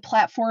by the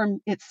platform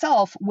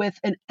itself with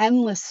an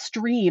endless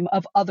stream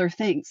of other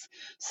things.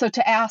 So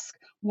to ask,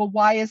 well,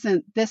 why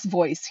isn't this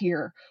voice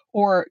here?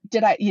 Or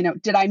did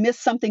I miss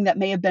something that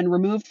may have been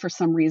removed for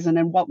some reason,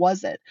 and what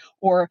was it?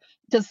 Or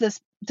does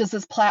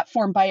this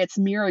platform by its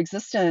mere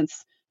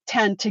existence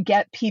tend to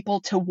get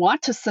people to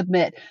want to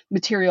submit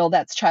material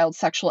that's child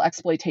sexual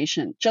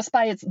exploitation just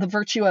by the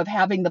virtue of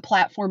having the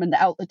platform and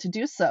the outlet to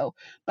do so?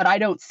 But I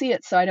don't see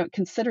it, so I don't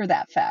consider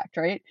that fact,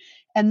 right?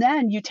 And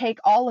then you take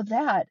all of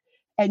that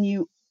and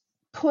you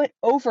put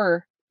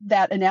over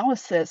that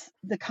analysis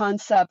the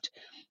concept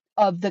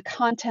of the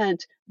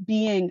content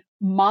being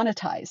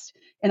monetized.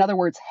 In other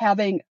words,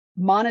 having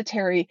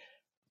monetary,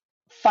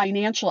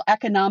 financial,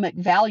 economic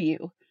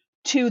value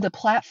to the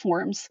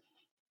platforms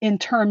in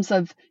terms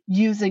of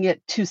using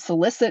it to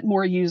solicit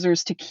more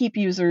users, to keep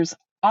users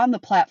on the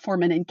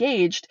platform and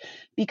engaged,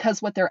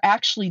 because what they're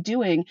actually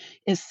doing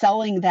is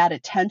selling that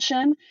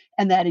attention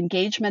and that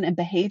engagement and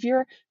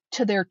behavior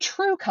to their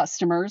true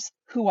customers,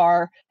 who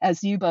are,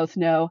 as you both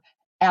know,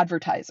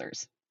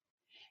 advertisers.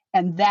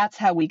 And that's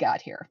how we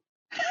got here.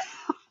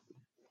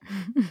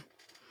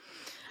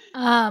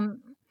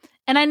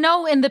 And I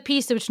know in the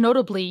piece, which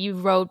notably you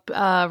wrote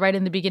right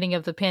in the beginning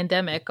of the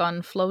pandemic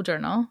on Flow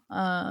Journal,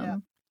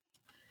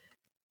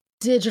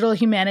 digital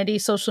humanity,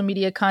 social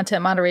media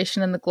content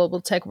moderation, and the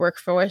global tech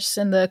workforce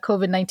in the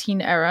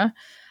COVID-19 era.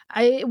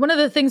 One of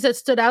the things that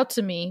stood out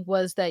to me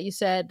was that you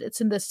said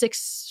it's in the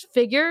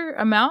 6-figure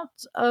amount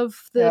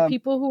of the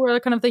people who are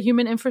kind of the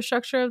human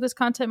infrastructure of this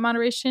content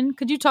moderation.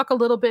 Could you talk a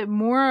little bit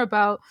more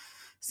about?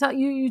 So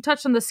you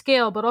touched on the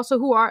scale, but also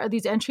who are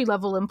these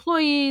entry-level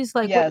employees?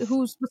 Like, yes.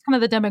 what's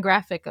kind of the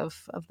demographic of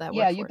that workforce?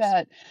 Yeah, you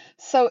bet.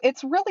 So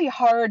it's really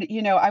hard.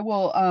 I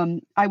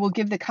will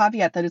give the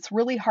caveat that it's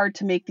really hard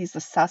to make these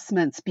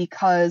assessments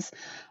because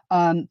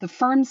the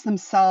firms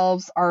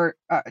themselves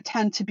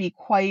tend to be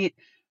quite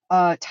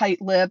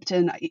tight-lipped,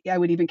 and I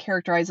would even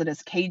characterize it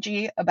as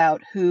cagey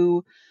about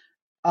whom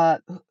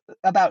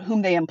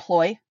they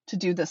employ to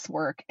do this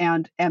work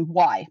and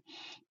why.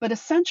 But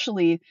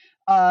essentially,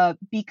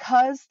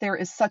 because there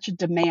is such a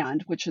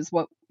demand, which is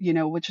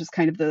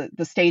kind of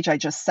the stage I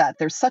just set,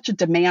 there's such a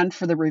demand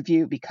for the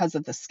review because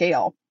of the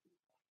scale,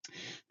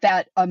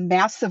 that a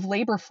massive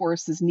labor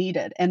force is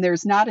needed. And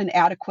there's not an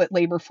adequate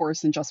labor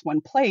force in just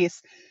one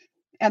place.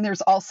 And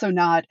there's also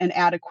not an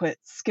adequate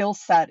skill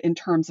set in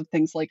terms of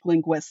things like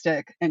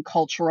linguistic and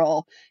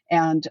cultural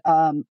and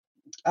kind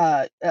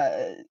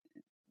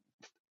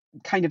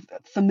of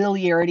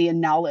familiarity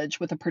and knowledge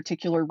with a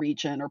particular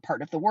region or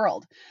part of the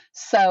world.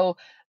 So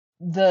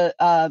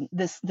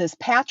this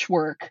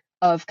patchwork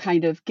of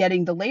kind of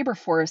getting the labor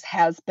force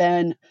has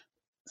been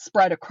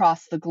spread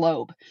across the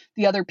globe.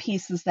 The other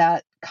piece is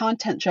that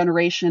content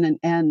generation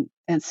and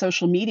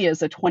social media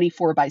is a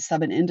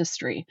 24/7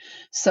 industry.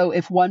 So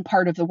if one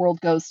part of the world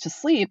goes to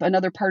sleep,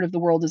 another part of the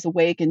world is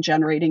awake and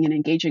generating and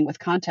engaging with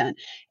content.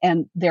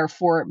 And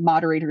therefore,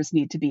 moderators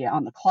need to be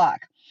on the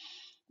clock.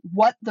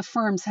 What the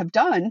firms have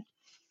done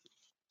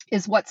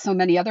is what so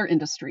many other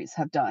industries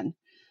have done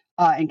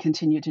and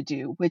continue to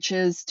do, which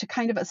is to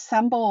kind of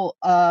assemble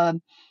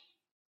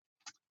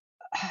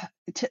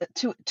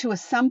to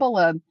assemble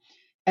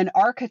an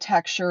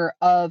architecture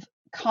of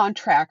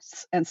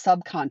contracts and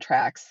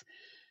subcontracts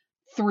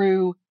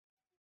through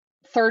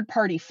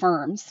third-party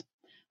firms,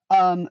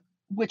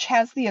 which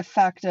has the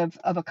effect of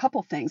a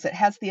couple things. It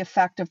has the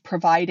effect of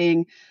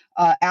providing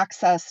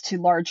access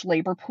to large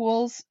labor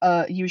pools,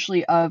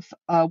 usually of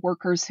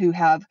workers who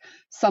have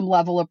some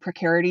level of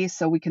precarity.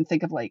 So we can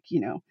think of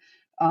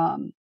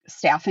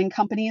staffing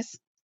companies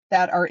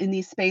that are in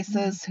these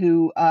spaces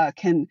who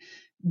can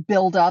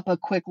build up a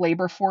quick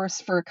labor force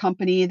for a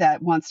company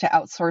that wants to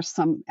outsource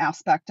some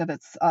aspect of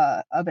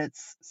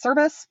its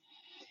service.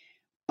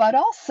 But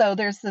also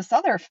there's this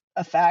other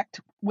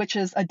effect, which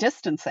is a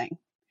distancing.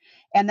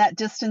 And that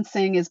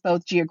distancing is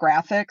both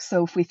geographic.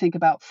 So if we think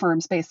about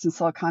firms based in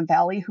Silicon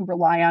Valley who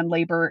rely on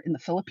labor in the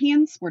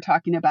Philippines, we're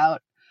talking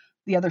about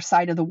the other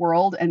side of the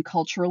world and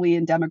culturally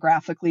and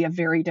demographically a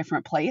very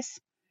different place,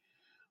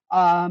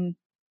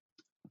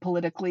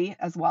 politically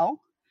as well.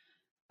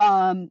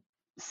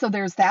 So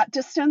there's that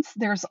distance.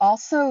 There's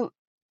also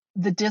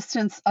the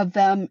distance of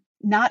them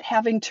not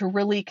having to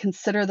really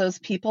consider those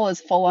people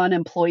as full-on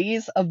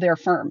employees of their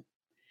firm.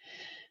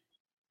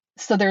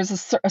 So there's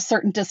a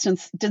certain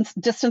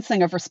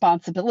distancing of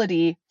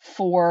responsibility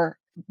for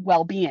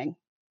well-being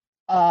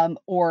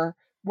or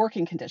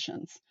working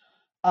conditions.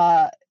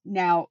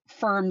 Now,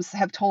 firms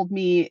have told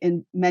me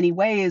in many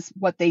ways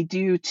what they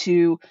do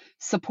to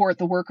support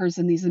the workers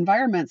in these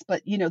environments,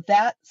 but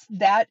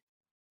that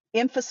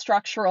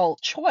infrastructural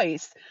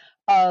choice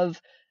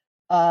of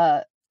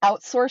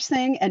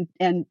outsourcing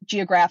and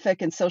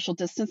geographic and social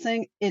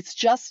distancing, it's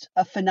just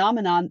a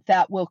phenomenon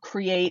that will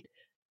create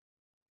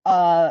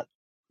a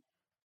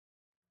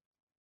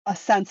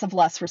sense of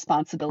less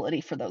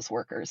responsibility for those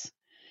workers.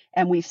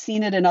 And we've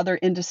seen it in other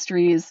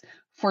industries.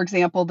 For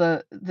example,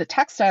 the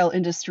textile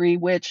industry,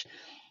 which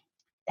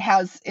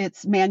has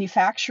its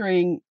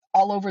manufacturing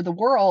all over the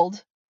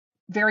world,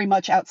 very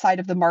much outside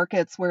of the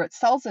markets where it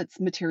sells its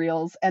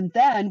materials. And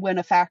then when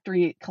a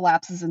factory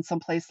collapses in some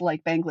place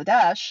like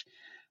Bangladesh,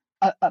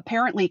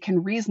 apparently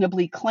can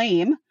reasonably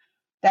claim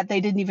that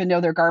they didn't even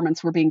know their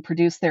garments were being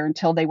produced there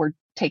until they were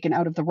taken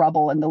out of the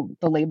rubble and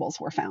the labels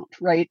were found,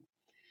 right?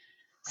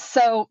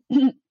 So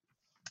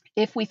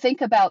if we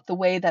think about the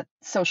way that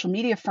social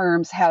media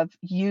firms have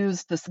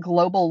used this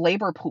global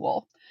labor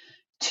pool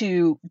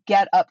to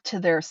get up to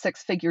their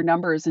six-figure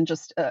numbers, and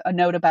just a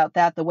note about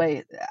that, the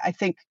way I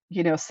think,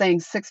 saying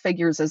six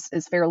figures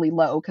is fairly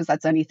low because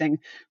that's anything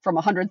from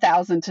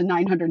 100,000 to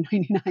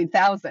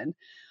 999,000.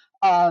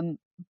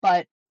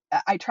 But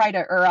I try to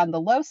err on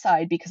the low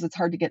side because it's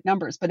hard to get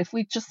numbers. But if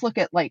we just look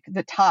at like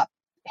the top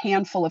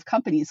handful of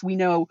companies, we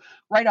know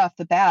right off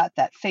the bat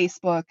that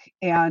Facebook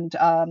and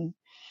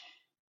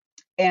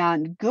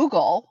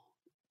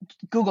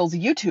Google's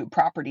YouTube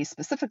properties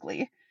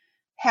specifically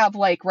have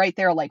like right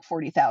there, like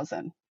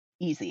 40,000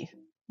 easy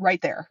right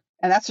there.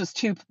 And that's just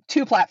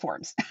two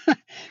platforms.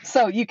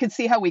 So you can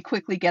see how we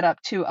quickly get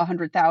up to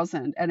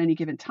 100,000 at any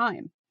given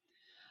time.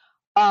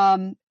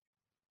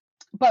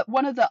 But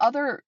one of the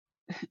other,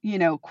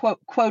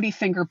 quotey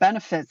finger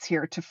benefits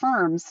here to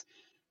firms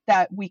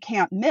that we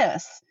can't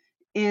miss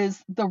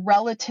is the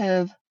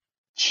relative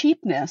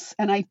cheapness.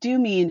 And I do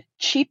mean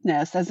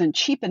cheapness as in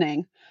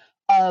cheapening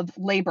of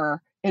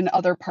labor in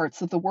other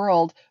parts of the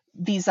world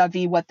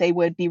vis-a-vis what they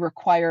would be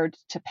required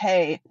to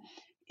pay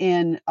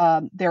in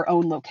their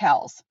own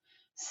locales.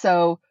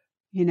 So,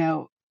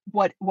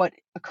 what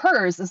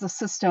occurs is a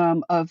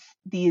system of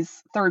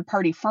these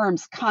third-party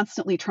firms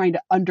constantly trying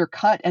to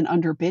undercut and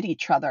underbid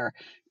each other,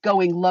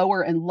 going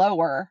lower and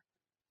lower,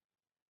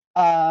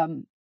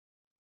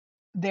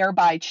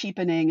 thereby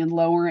cheapening and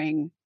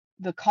lowering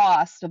the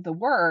cost of the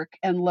work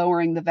and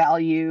lowering the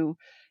value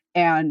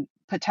and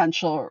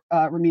potential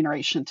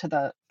remuneration to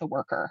the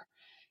worker.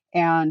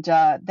 And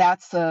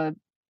that's a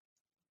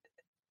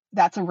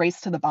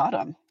race to the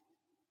bottom.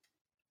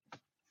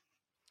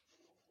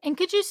 And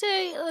could you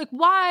say, like,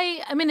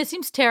 why? I mean, it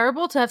seems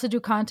terrible to have to do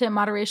content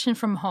moderation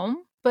from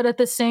home, but at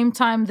the same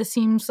time, this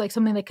seems like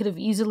something that could have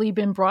easily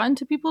been brought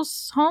into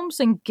people's homes.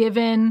 And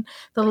given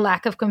the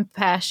lack of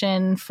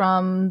compassion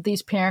from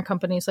these parent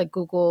companies like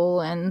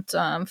Google and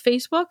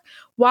Facebook,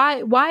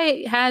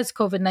 why has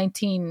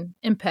COVID-19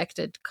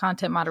 impacted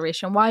content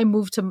moderation? Why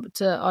move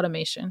to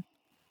automation?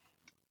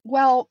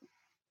 Well,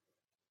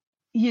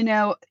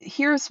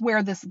 here's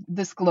where this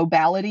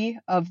globality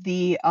of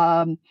the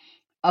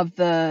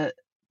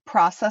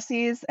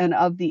processes and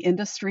of the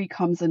industry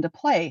comes into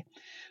play.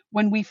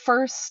 When we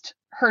first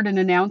heard an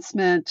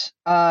announcement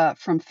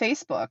from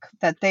Facebook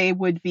that they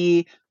would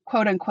be,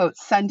 quote unquote,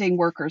 sending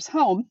workers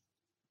home,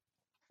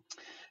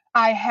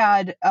 I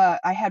had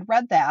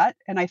read that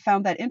and I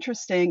found that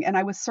interesting, and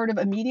I was sort of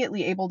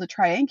immediately able to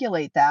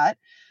triangulate that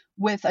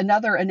with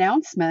another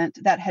announcement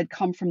that had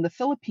come from the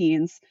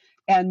Philippines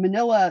and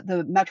Manila,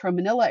 the Metro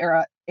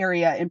Manila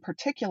area in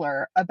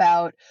particular,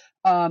 about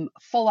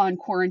full-on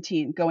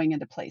quarantine going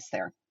into place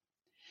there.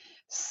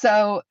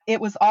 So it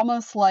was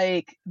almost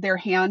like their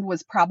hand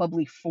was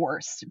probably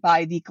forced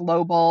by the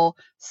global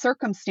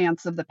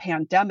circumstance of the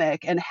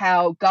pandemic and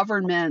how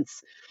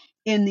governments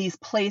in these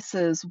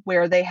places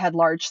where they had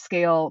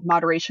large-scale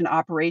moderation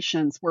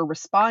operations were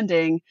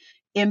responding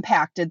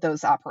impacted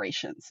those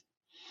operations.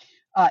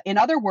 In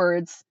other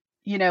words,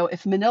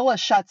 if Manila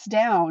shuts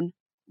down,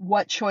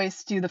 what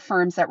choice do the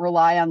firms that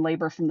rely on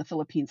labor from the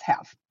Philippines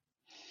have?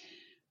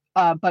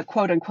 But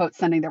quote unquote,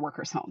 sending their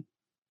workers home.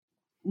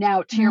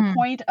 Now, to your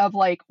point of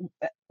like,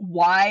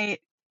 why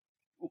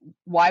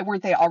why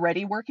weren't they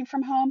already working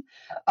from home?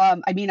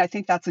 I mean, I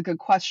think that's a good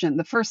question.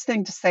 The first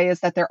thing to say is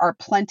that there are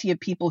plenty of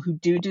people who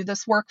do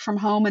this work from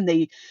home, and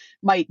they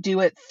might do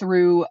it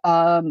through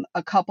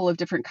a couple of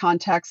different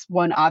contexts.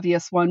 One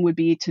obvious one would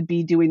be to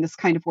be doing this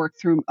kind of work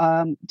through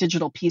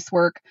digital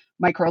piecework,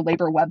 micro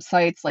labor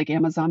websites like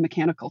Amazon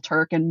Mechanical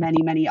Turk and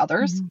many, many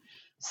others. Mhm.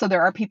 So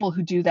there are people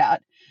who do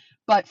that.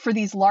 But for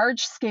these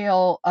large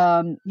scale,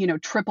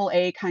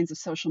 AAA kinds of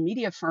social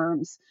media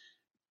firms,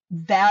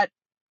 that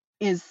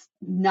is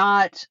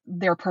not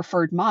their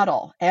preferred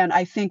model. And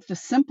I think the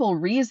simple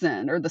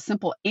reason or the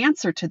simple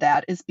answer to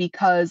that is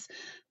because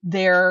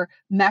their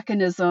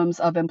mechanisms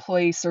of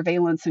employee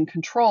surveillance and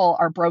control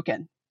are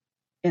broken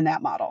in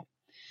that model.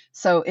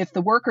 So if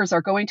the workers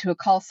are going to a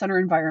call center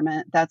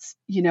environment that's,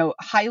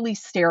 highly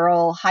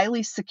sterile,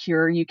 highly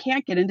secure, you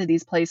can't get into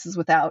these places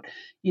without,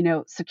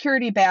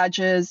 security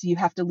badges. You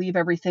have to leave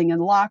everything in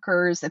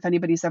lockers. If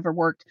anybody's ever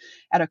worked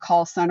at a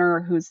call center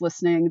who's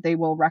listening, they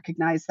will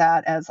recognize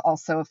that as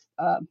also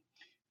a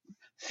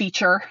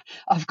feature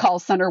of call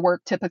center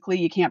work. Typically,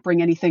 you can't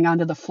bring anything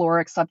onto the floor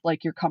except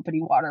like your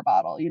company water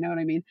bottle. You know what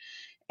I mean?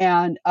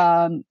 And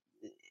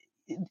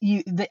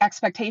the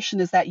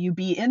expectation is that you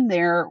be in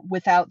there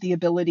without the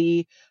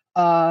ability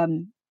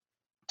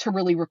to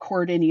really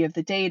record any of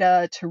the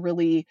data, to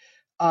really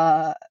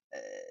uh,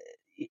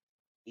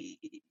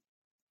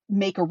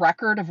 make a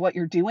record of what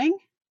you're doing,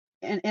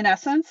 in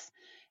essence.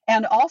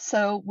 And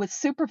also with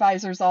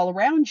supervisors all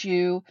around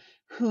you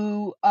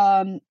who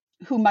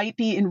might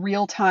be in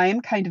real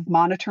time kind of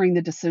monitoring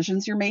the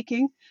decisions you're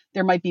making.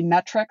 There might be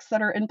metrics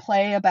that are in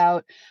play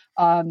about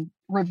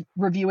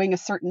reviewing a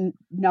certain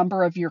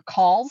number of your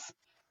calls,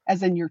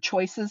 as in your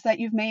choices that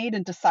you've made,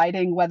 and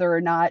deciding whether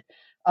or not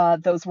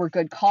those were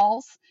good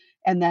calls,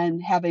 and then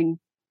having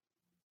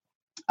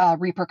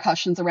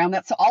repercussions around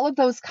that. So all of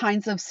those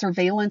kinds of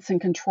surveillance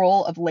and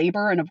control of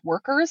labor and of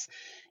workers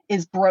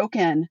is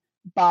broken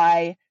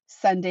by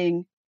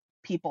sending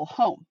people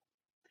home.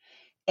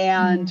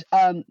 And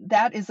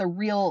that is a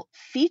real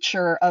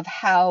feature of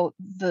how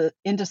the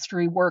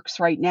industry works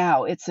right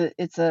now. It's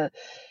a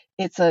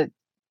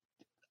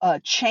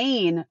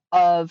chain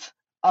of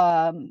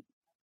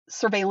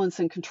surveillance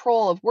and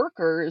control of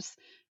workers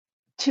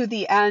to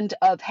the end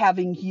of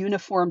having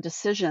uniform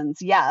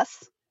decisions.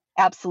 Yes,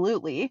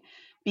 absolutely,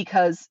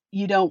 because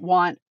you don't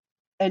want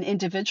an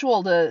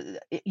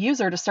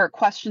user to start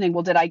questioning,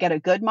 well, did I get a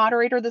good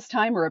moderator this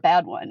time or a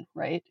bad one,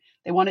 right?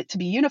 They want it to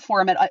be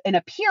uniform and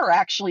appear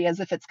actually as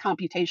if it's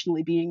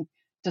computationally being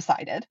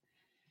decided.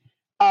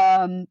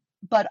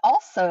 But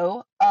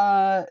also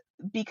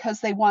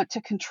because they want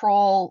to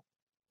control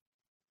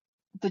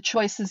the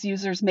choices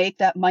users make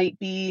that might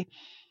be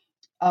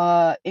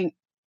in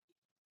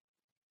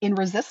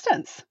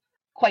resistance,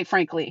 quite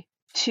frankly,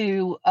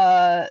 to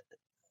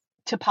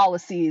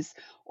policies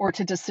or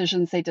to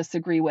decisions they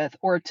disagree with,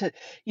 or to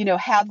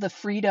have the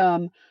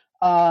freedom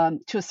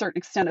to a certain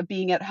extent of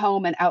being at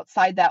home and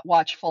outside that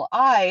watchful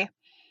eye,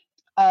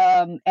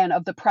 and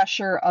of the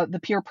pressure of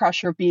the peer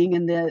pressure of being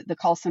in the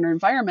call center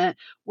environment,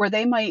 where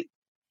they might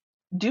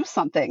do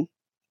something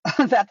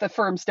that the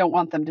firms don't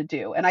want them to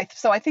do. And I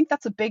think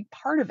that's a big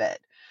part of it.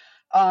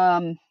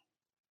 A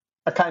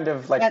kind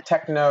of like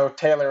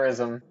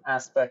techno-Taylorism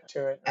aspect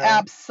to it.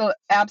 Right?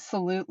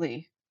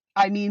 Absolutely.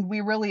 I mean,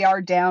 we really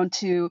are down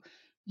to,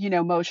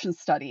 motion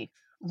study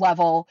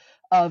level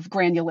of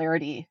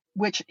granularity,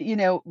 which,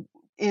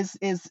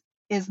 is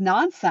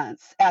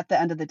nonsense at the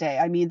end of the day.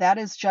 I mean, that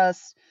is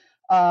just,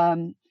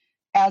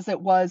 as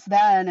it was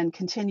then and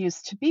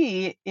continues to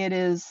be, it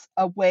is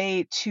a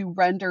way to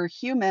render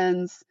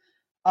humans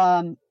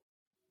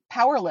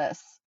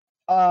powerless,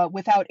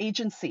 without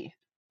agency,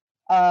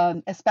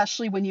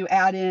 especially when you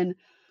add in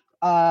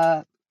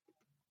the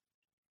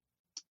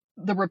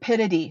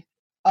rapidity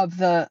of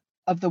the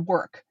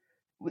work.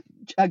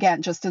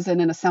 Again, just as in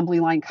an assembly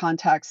line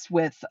context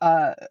with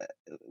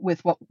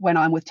what went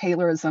on with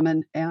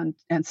Taylorism and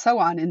so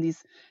on. In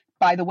these,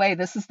 by the way,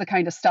 this is the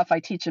kind of stuff I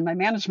teach in my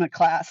management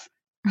class.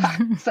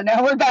 So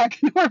now we're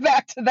back to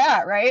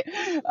that, right?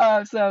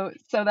 So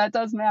that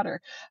does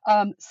matter.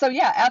 So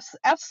yeah,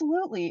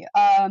 absolutely.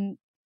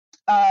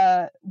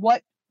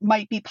 What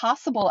might be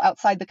possible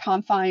outside the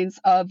confines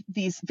of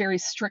these very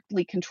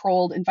strictly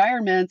controlled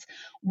environments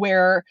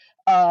where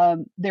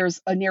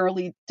there's a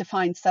narrowly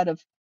defined set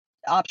of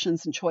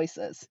options and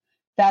choices.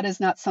 That is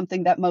not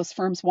something that most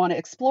firms want to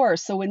explore.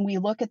 So when we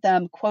look at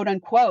them, quote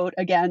unquote,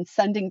 again,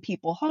 sending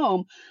people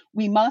home,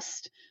 we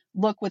must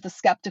look with a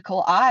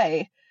skeptical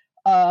eye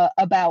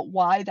about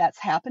why that's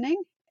happening.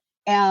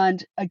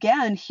 And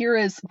again, here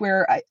is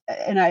where I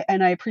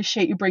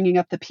appreciate you bringing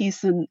up the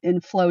piece in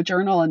Flow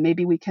Journal, and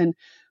maybe we can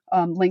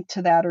link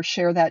to that or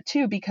share that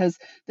too, because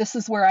this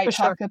is where I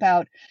talk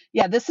about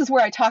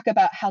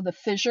how the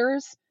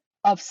fissures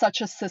of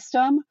such a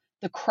system,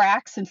 the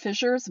cracks and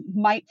fissures,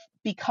 might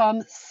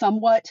become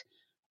somewhat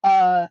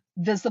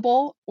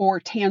visible or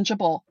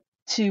tangible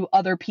to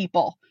other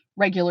people,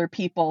 regular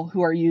people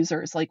who are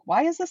users. Like,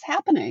 why is this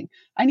happening?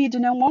 I need to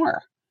know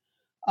more.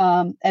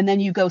 And then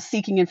you go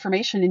seeking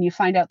information and you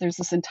find out there's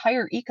this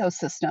entire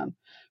ecosystem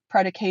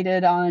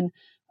predicated on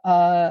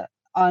the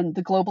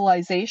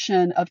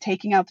globalization of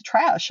taking out the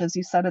trash, as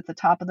you said at the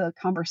top of the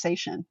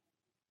conversation.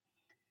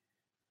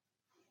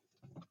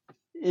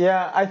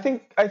 Yeah, I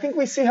think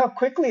we see how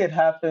quickly it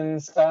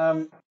happens.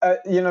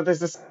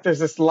 There's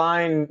this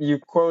line you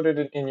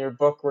quoted in your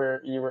book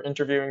where you were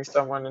interviewing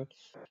someone, and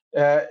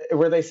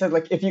where they said,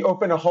 like, if you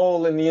open a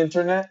hole in the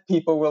internet,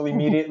 people will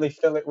immediately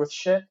fill it with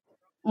shit,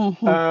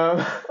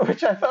 Mm-hmm.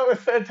 which I thought was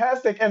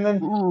fantastic. And then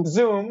Mm-hmm.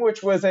 Zoom,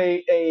 which was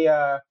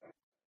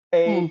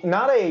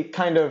not a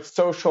kind of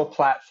social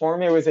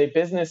platform, it was a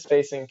business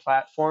facing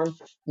platform,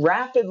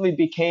 rapidly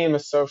became a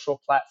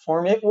social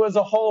platform. It was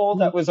a hole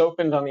that was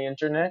opened on the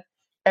internet.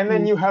 And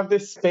then you have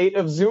this spate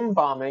of Zoom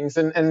bombings,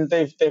 and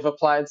they've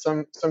applied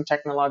some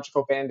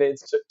technological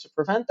band-aids to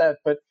prevent that.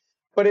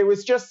 But it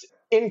was just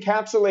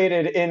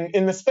encapsulated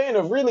in the span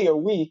of really a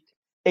week,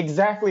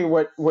 exactly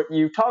what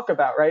you talk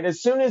about, right?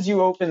 As soon as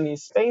you open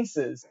these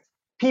spaces,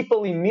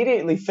 people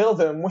immediately fill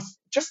them with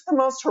just the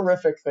most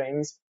horrific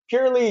things,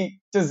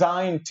 purely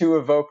designed to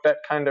evoke that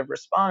kind of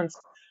response.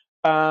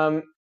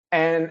 And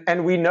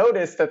we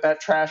noticed that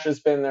trash has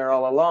been there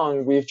all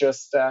along. We've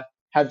just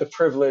had the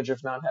privilege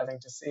of not having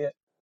to see it.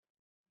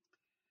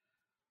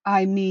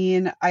 I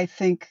mean, I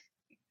think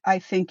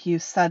you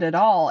said it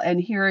all. And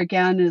here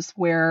again is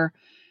where,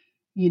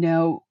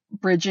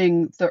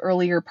 bridging the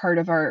earlier part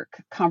of our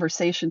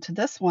conversation to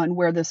this one,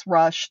 where this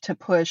rush to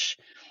push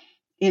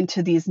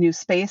into these new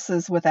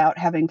spaces without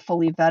having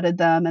fully vetted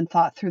them and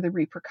thought through the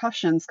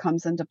repercussions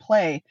comes into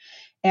play.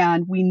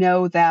 And we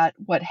know that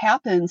what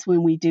happens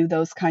when we do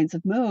those kinds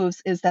of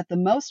moves is that the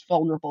most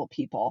vulnerable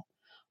people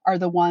are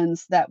the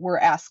ones that we're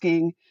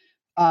asking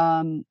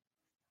to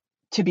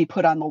be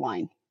put on the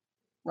line,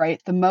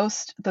 right? The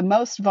most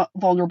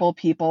vulnerable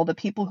people, the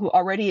people who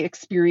already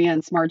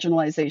experience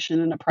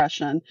marginalization and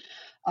oppression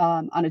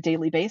on a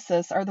daily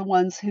basis, are the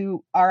ones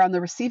who are on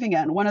the receiving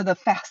end. One of the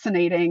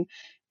fascinating,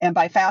 and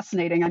by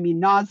fascinating I mean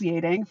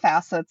nauseating,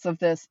 facets of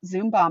this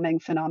Zoom bombing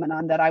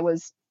phenomenon that I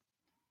was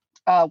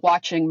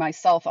watching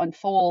myself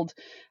unfold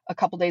a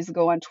couple days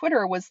ago on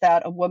Twitter was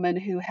that a woman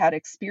who had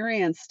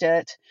experienced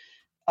it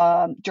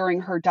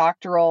during her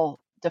doctoral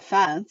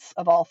defense,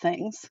 of all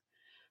things.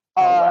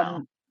 Oh,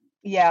 wow.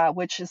 Yeah,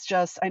 which is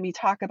just, I mean,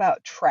 talk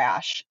about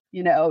trash,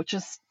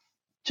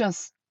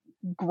 just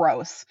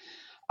gross.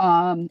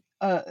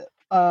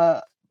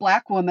 A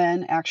Black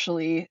woman,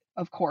 actually,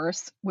 of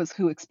course, was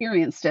who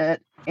experienced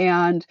it.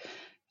 And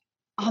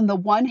on the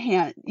one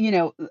hand,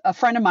 a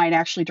friend of mine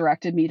actually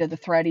directed me to the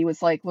thread. He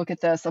was like, look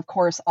at this. Of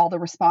course, all the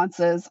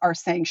responses are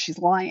saying she's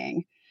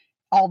lying.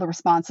 All the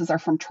responses are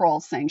from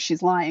trolls saying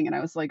she's lying. And I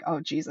was like, oh,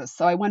 Jesus.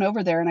 So I went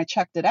over there and I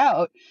checked it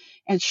out.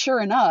 And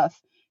sure enough,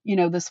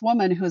 this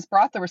woman who has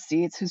brought the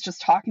receipts, who's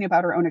just talking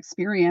about her own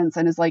experience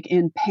and is like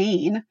in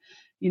pain,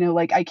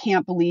 like, I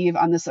can't believe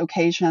on this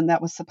occasion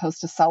that was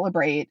supposed to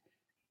celebrate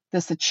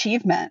this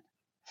achievement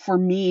for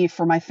me,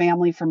 for my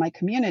family, for my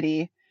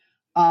community,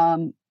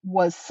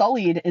 was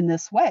sullied in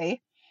this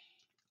way.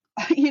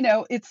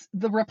 It's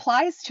the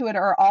replies to it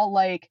are all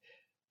like,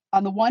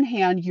 on the one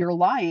hand, you're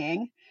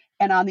lying.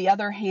 And on the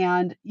other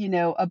hand,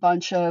 a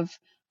bunch of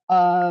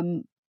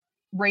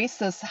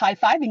racists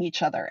high-fiving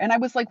each other. And I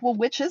was like, well,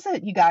 which is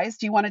it, you guys?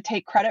 Do you want to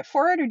take credit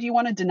for it or do you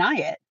want to deny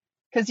it?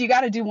 Because you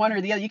got to do one or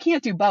the other. You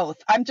can't do both.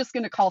 I'm just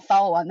going to call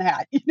foul on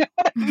that. You know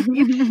what I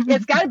mean?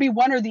 It's got to be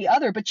one or the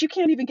other, but you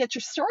can't even get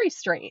your story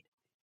straight.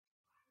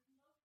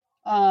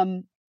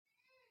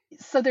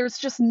 So there's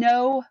just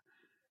no,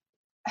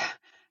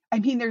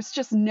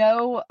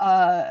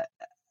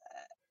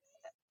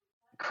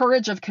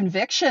 courage of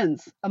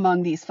convictions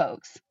among these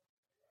folks.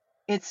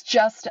 It's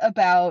just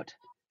about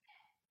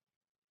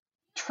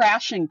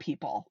trashing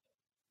people.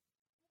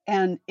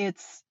 And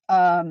it's,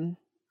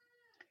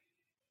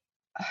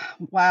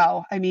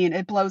 wow. I mean,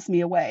 it blows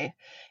me away.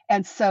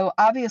 And so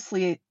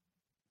obviously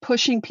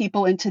pushing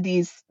people into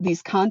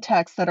these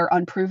contexts that are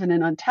unproven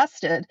and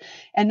untested,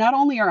 and not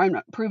only are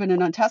unproven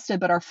and untested,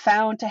 but are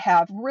found to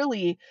have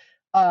really,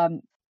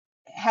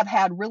 have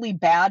had really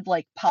bad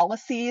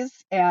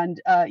policies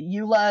and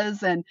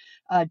EULAs and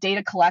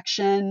data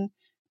collection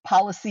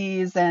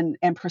policies and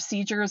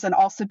procedures, and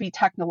also be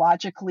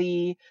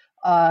technologically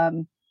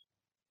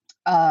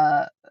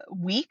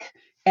weak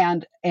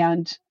and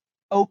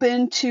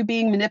open to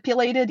being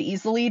manipulated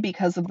easily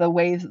because of the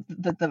way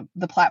that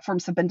the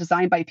platforms have been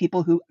designed by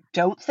people who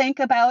don't think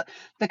about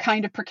the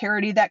kind of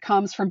precarity that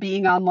comes from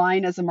being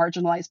online as a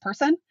marginalized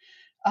person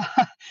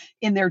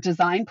in their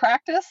design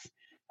practice.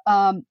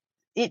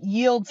 It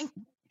yields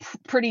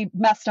pretty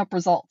messed up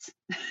results.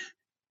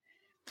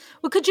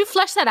 Well, could you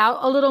flesh that out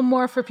a little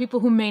more for people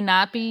who may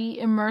not be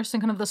immersed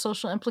in kind of the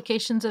social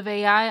implications of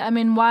AI? I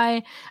mean,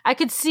 why I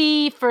could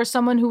see for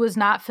someone who is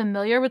not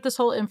familiar with this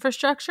whole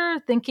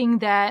infrastructure, thinking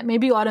that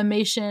maybe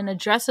automation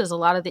addresses a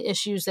lot of the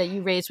issues that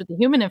you raised with the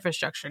human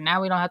infrastructure.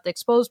 Now we don't have to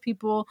expose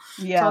people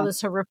to all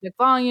this horrific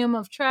volume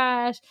of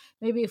trash.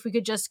 Maybe if we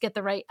could just get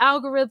the right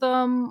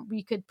algorithm,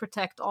 we could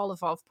protect all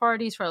involved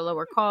parties for a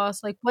lower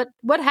cost. Like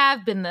what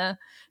have been the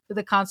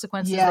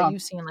consequences that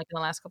you've seen like in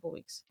the last couple of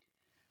weeks?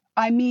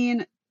 I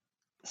mean,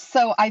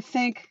 so I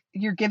think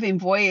you're giving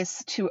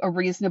voice to a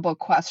reasonable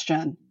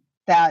question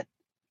that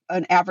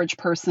an average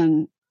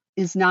person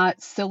is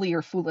not silly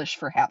or foolish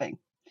for having.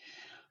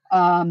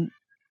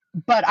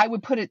 But I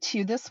would put it to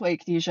you this way,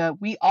 Khadija,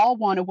 we all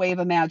want to wave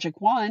a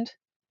magic wand.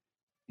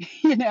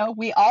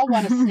 We all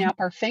want to snap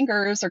our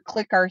fingers or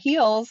click our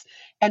heels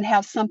and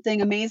have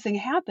something amazing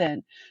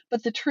happen.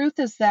 But the truth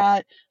is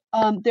that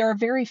there are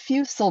very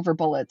few silver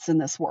bullets in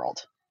this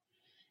world.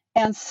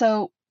 And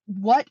so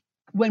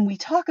when we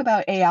talk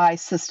about AI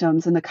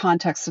systems in the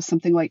context of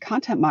something like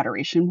content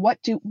moderation, what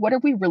are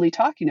we really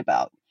talking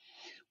about?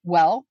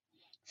 Well,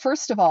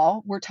 first of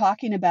all, we're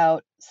talking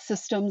about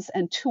systems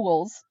and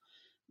tools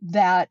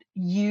that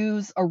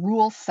use a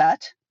rule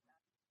set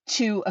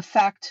to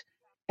affect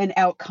an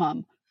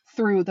outcome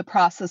through the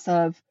process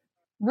of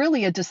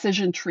really a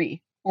decision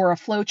tree or a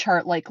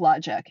flowchart like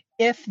logic.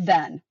 If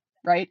then,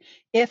 right?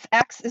 If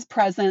X is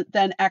present,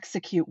 then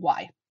execute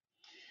Y.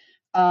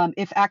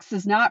 If X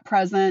is not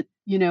present,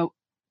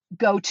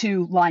 go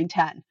to line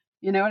 10.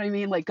 You know what I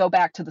mean? Like go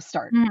back to the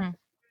start.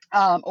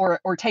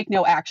 Or take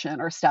no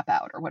action or step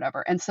out or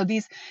whatever. And so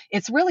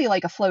it's really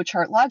like a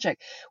flowchart logic,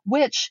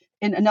 which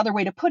in another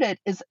way to put it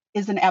is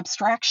an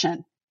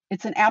abstraction.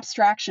 It's an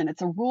abstraction.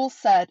 It's a rule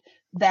set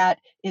that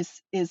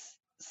is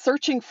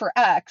searching for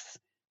X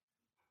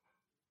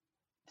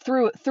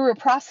through a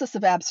process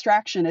of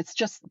abstraction.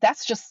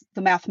 That's just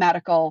the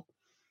mathematical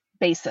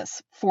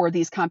basis for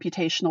these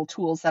computational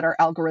tools that are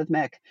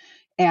algorithmic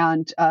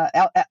and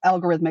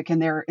algorithmic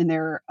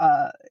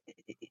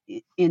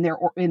in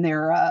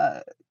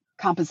their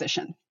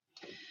composition.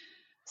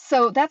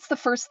 So that's the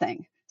first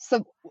thing.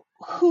 So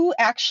who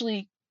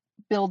actually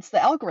builds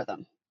the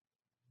algorithm,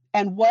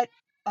 and what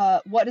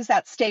is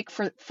at stake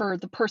for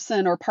the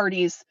person or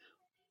parties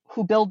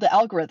who build the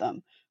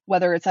algorithm,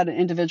 whether it's at an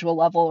individual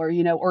level or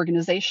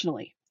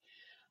organizationally?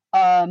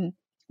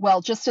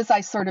 Well, just as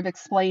I sort of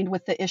explained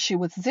with the issue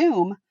with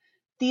Zoom,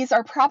 these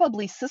are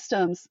probably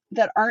systems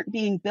that aren't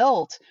being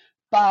built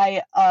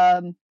by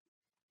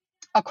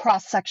a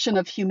cross section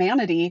of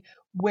humanity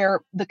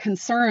where the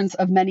concerns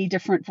of many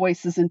different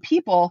voices and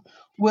people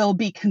will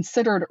be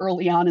considered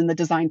early on in the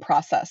design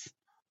process.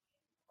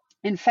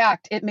 In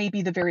fact, it may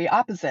be the very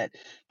opposite,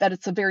 that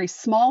it's a very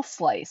small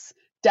slice,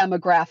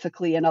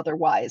 demographically and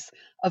otherwise,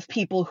 of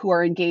people who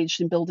are engaged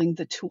in building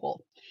the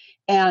tool.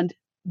 And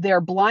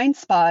their blind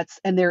spots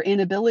and their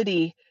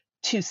inability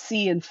to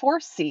see and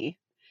foresee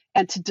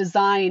and to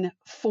design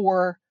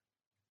for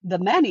the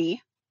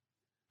many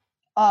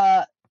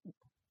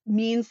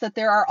means that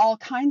there are all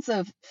kinds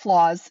of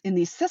flaws in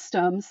these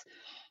systems,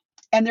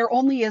 and they're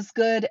only as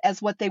good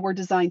as what they were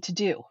designed to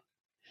do.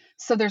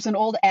 So there's an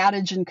old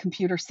adage in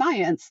computer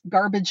science: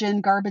 garbage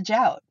in, garbage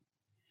out.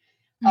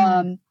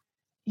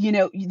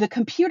 The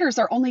computers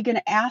are only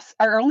going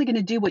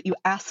to do what you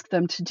ask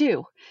them to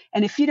do.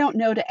 And if you don't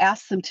know to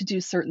ask them to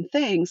do certain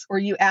things, or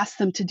you ask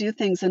them to do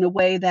things in a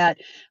way that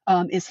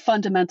is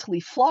fundamentally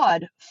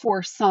flawed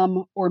for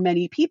some or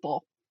many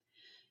people,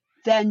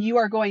 then you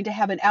are going to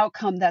have an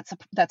outcome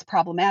that's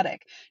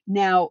problematic.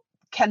 Now,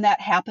 can that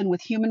happen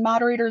with human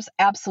moderators?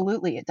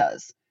 Absolutely, it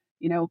does.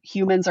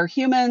 Humans are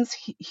humans.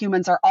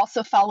 Humans are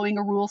also following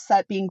a rule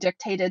set being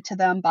dictated to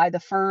them by the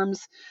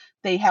firms.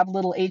 They have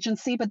little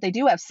agency, but they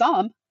do have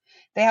some.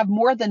 They have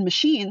more than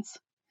machines.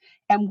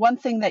 And one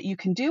thing that you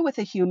can do with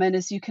a human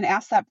is you can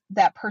ask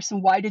that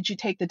person, why did you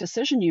take the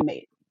decision you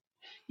made?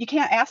 You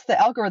can't ask the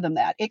algorithm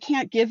that. It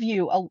can't give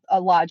you a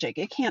logic.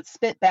 It can't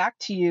spit back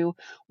to you,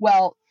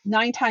 well,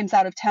 9 times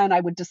out of 10, I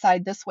would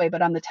decide this way,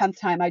 but on the 10th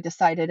time, I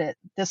decided it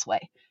this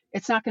way.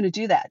 It's not going to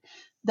do that.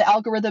 The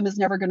algorithm is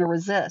never going to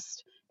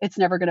resist. It's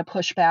never going to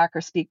push back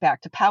or speak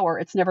back to power.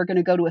 It's never going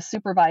to go to a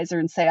supervisor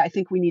and say, I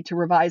think we need to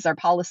revise our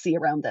policy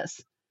around this.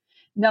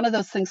 None of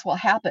those things will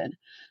happen.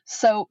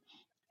 So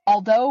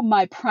although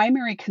my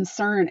primary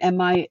concern and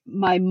my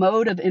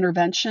mode of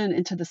intervention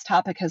into this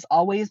topic has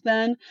always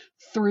been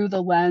through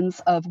the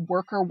lens of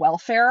worker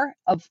welfare,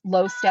 of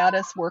low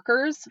status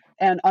workers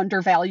and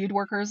undervalued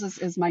workers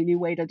is my new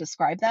way to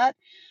describe that.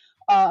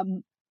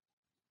 And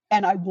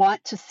I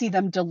want to see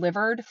them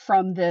delivered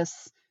from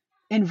this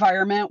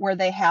environment where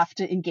they have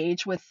to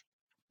engage with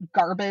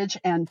garbage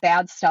and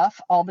bad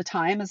stuff all the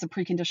time as a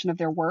precondition of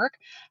their work.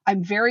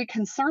 I'm very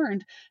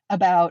concerned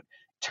about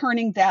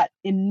turning that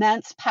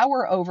immense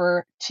power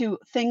over to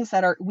things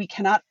that we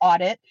cannot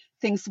audit,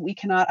 things we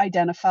cannot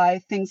identify,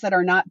 things that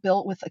are not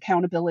built with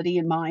accountability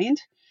in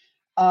mind,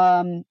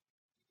 and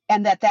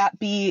that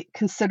be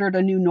considered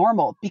a new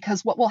normal.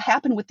 Because what will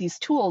happen with these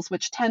tools,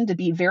 which tend to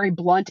be very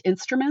blunt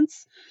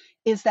instruments,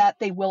 is that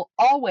they will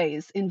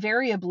always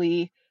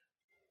invariably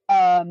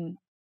um,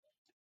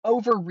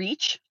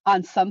 overreach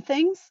on some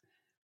things,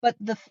 but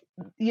the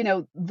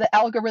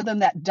algorithm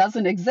that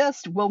doesn't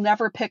exist will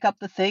never pick up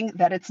the thing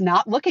that it's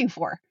not looking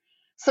for.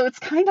 So it's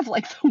kind of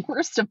like the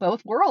worst of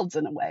both worlds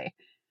in a way.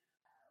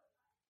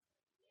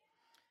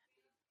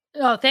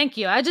 Oh, thank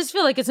you. I just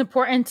feel like it's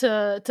important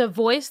to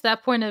voice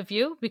that point of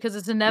view because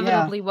it's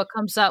inevitably what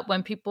comes up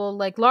when people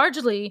like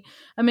largely,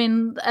 I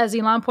mean, as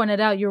Elon pointed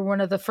out, you're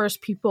one of the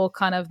first people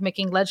kind of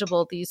making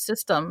legible these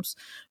systems.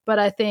 But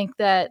I think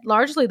that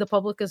largely the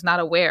public is not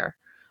aware.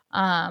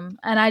 And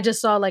I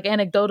just saw like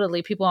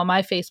anecdotally people on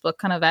my Facebook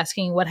kind of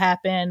asking what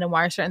happened and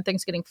why are certain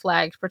things getting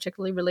flagged,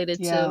 particularly related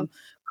Yeah. to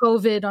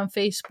COVID on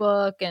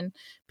Facebook, and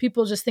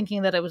people just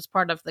thinking that it was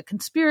part of the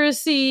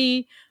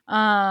conspiracy.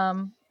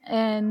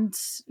 And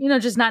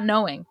just not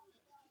knowing.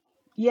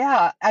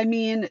 Yeah, I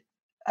mean,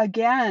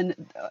 again,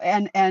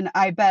 and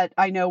I bet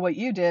I know what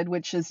you did,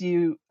 which is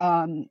you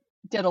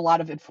did a lot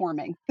of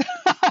informing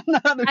on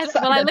the other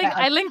side of that.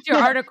 I linked your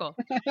article.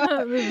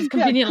 It was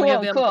conveniently yeah,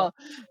 available.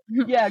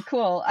 Cool. Yeah,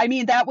 cool. I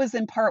mean, that was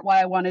in part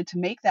why I wanted to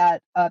make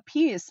that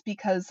piece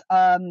because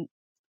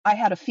I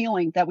had a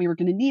feeling that we were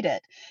going to need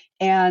it.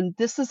 And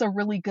this is a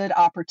really good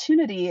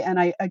opportunity. And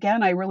I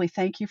really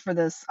thank you for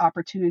this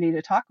opportunity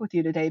to talk with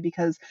you today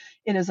because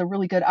it is a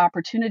really good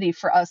opportunity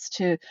for us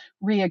to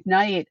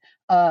reignite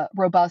a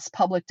robust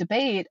public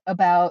debate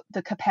about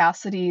the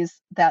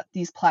capacities that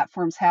these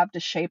platforms have to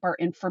shape our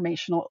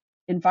informational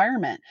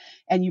environment.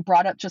 And you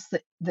brought up just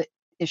the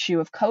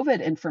issue of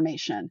COVID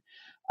information.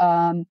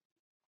 And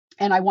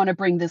I want to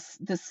bring this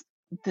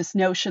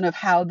notion of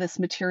how this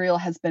material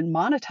has been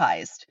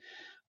monetized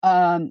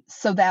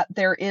so that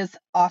there is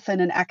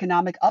often an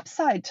economic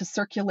upside to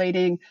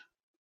circulating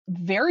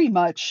very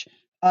much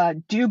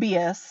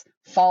dubious,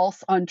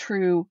 false,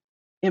 untrue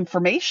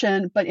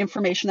information, but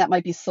information that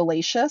might be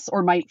salacious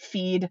or might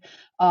feed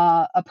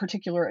a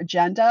particular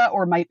agenda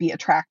or might be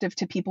attractive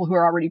to people who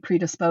are already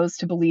predisposed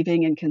to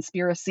believing in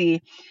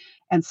conspiracy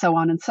and so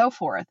on and so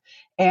forth.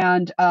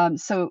 And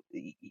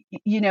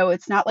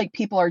it's not like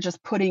people are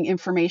just putting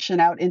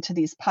information out into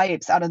these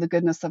pipes out of the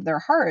goodness of their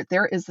heart.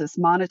 There is this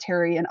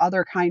monetary and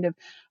other kind of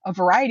a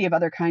variety of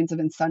other kinds of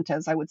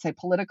incentives, I would say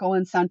political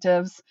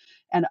incentives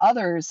and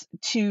others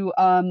to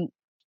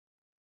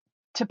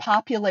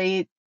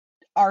populate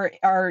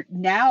our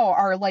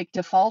like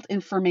default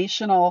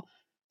informational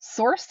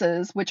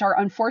sources, which are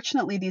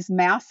unfortunately these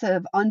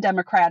massive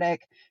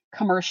undemocratic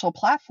commercial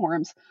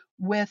platforms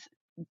with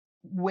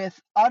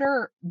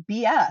utter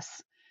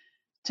BS,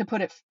 to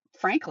put it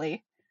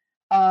frankly,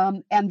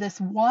 and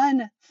this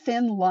one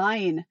thin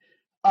line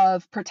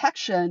of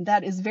protection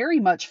that is very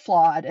much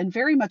flawed and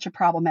very much a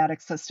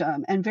problematic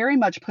system and very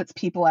much puts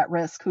people at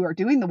risk who are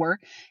doing the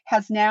work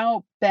has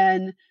now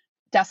been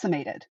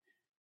decimated.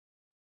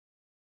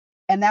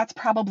 And that's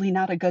probably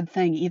not a good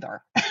thing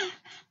either.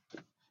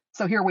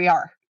 So here we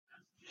are.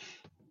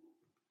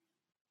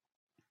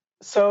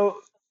 So,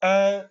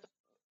 I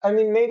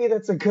mean, maybe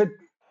that's a good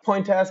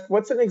point to ask.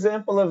 What's an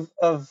example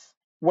of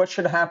what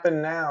should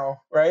happen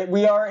now, right?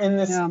 We are in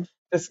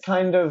this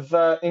kind of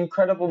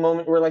incredible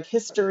moment where like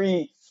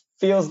history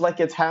feels like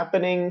it's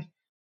happening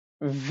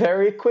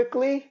very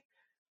quickly,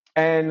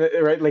 and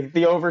right, like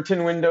the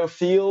Overton window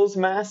feels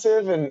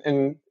massive,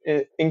 and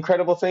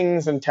incredible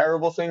things and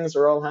terrible things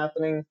are all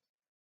happening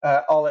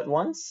all at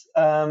once.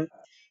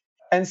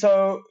 And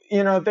so,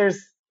 there's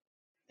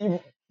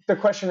the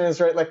question is,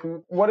 right, like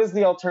what is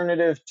the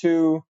alternative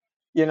to,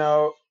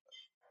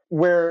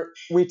 where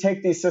we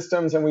take these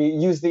systems and we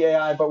use the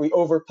AI, but we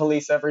over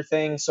police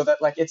everything so that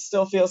like it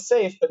still feels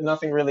safe, but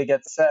nothing really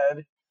gets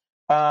said,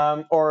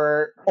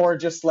 or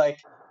just like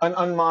an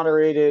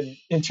unmoderated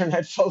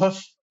internet full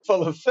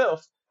of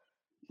filth.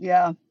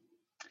 Yeah.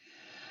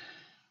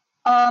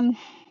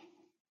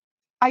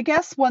 I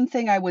guess one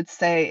thing I would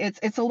say,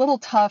 it's a little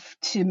tough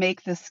to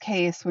make this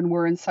case when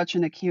we're in such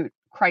an acute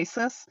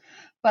crisis,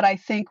 but I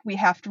think we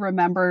have to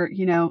remember,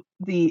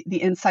 the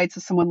insights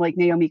of someone like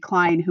Naomi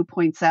Klein, who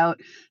points out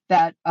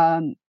that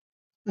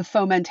the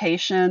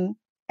fomentation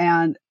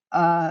and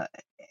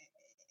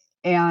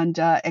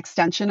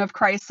extension of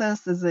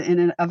crisis is in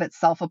and of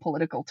itself a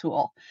political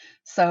tool.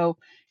 So,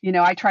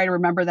 I try to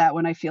remember that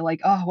when I feel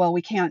like, oh, well,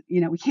 we can't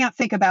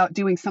think about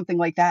doing something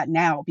like that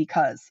now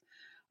because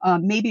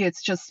maybe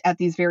it's just at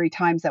these very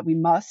times that we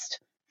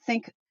must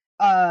think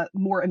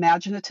more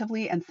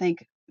imaginatively and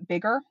think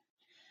bigger.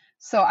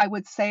 So I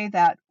would say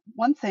that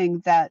one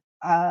thing that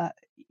I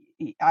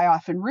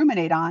often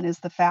ruminate on is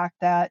the fact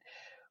that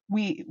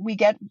we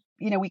get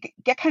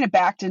kind of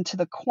backed into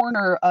the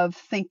corner of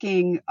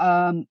thinking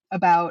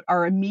about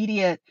our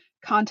immediate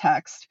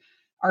context,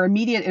 our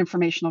immediate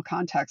informational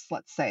context,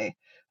 let's say,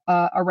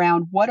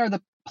 around what are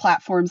the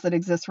platforms that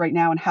exist right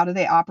now and how do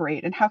they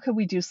operate and how could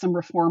we do some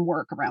reform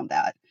work around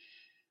that.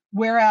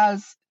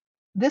 Whereas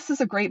this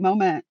is a great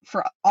moment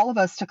for all of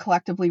us to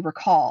collectively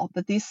recall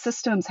that these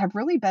systems have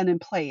really been in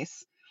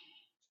place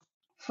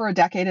for a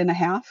decade and a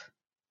half,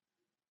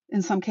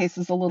 in some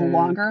cases a little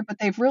longer, but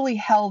they've really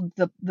held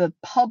the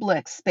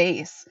public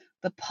space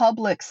the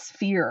public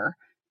sphere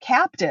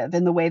captive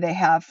in the way they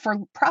have for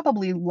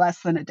probably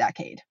less than a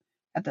decade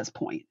at this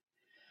point.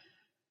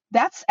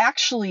 That's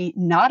actually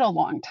not a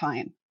long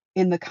time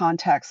in the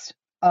context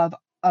of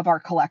our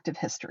collective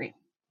history,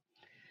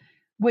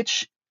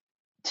 which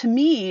to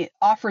me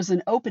offers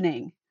an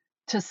opening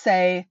to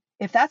say,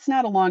 if that's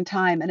not a long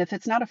time, and if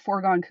it's not a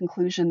foregone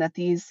conclusion that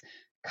these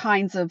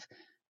kinds of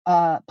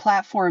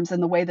platforms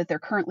and the way that they're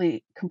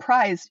currently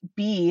comprised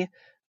be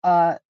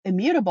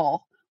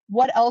immutable,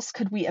 what else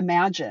could we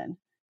imagine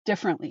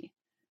differently,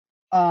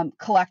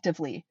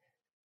 collectively,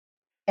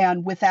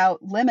 and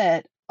without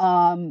limit,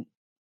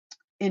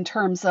 in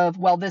terms of,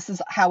 well, this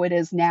is how it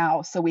is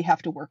now, so we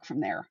have to work from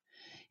there.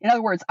 In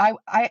other words,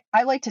 I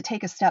like to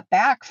take a step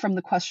back from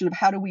the question of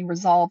how do we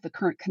resolve the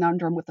current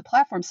conundrum with the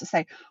platforms to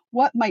say,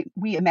 what might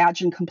we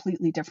imagine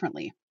completely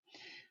differently?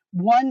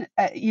 One,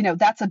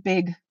 that's a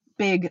big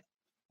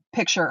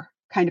picture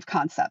kind of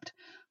concept.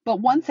 But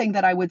one thing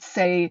that I would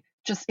say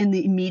just in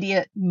the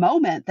immediate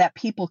moment that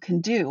people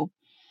can do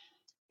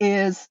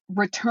is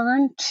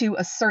return to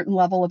a certain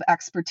level of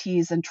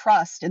expertise and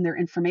trust in their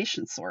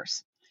information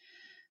source.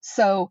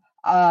 So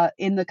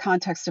in the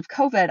context of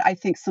COVID, I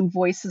think some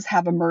voices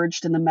have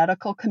emerged in the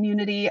medical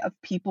community of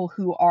people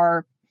who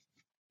are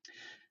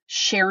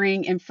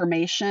sharing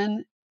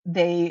information.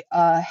 They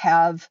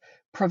have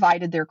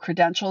provided their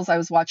credentials. I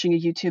was watching a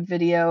YouTube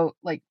video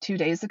like 2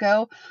 days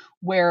ago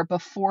where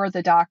before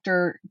the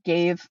doctor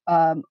gave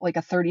like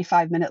a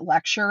 35-minute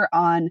lecture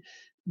on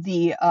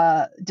the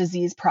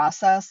disease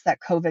process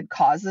that COVID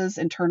causes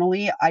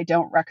internally. I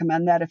don't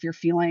recommend that if you're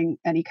feeling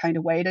any kind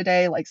of way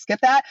today, like skip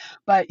that.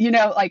 But,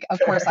 of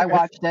course I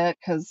watched it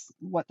because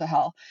what the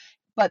hell.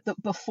 But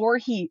before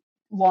he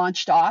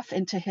launched off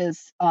into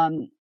his,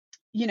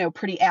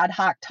 pretty ad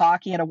hoc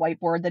talk, he had a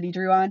whiteboard that he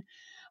drew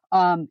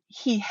on.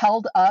 He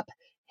held up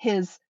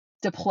his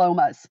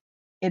diplomas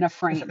in a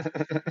frame.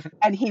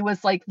 And he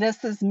was like,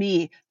 this is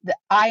me.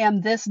 I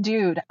am this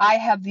dude. I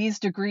have these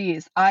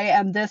degrees. I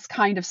am this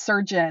kind of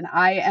surgeon.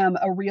 I am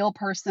a real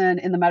person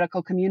in the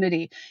medical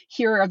community.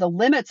 Here are the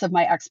limits of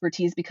my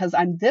expertise because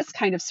I'm this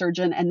kind of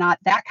surgeon and not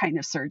that kind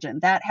of surgeon.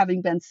 That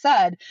having been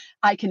said,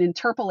 I can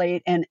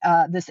interpolate and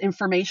this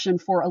information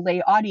for a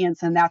lay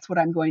audience, and that's what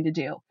I'm going to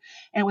do.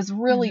 And it was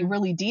really,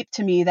 really deep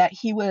to me that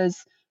he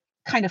was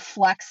kind of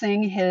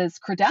flexing his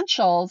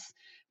credentials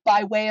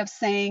by way of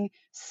saying,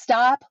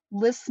 stop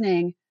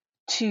listening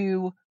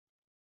to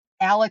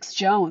Alex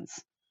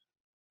Jones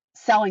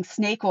selling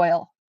snake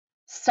oil.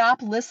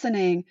 Stop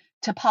listening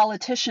to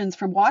politicians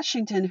from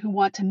Washington who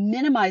want to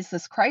minimize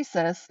this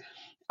crisis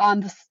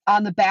on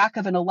the back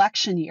of an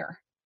election year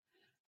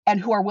and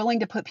who are willing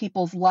to put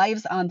people's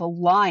lives on the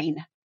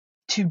line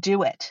to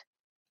do it.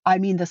 I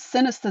mean, the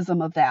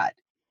cynicism of that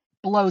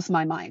blows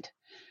my mind.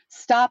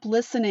 Stop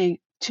listening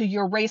to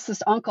your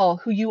racist uncle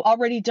who you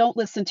already don't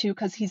listen to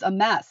because he's a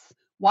mess.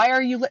 Why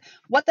are you,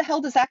 what the hell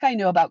does that guy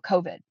know about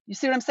COVID? You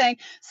see what I'm saying?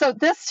 So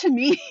this to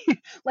me,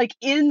 like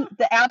in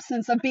the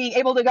absence of being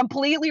able to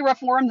completely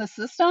reform the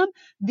system,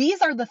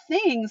 these are the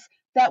things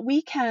that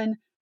we can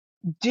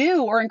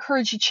do or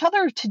encourage each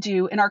other to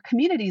do in our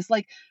communities,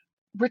 like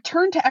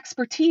return to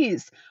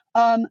expertise,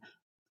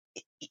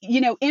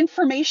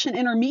 information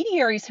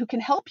intermediaries who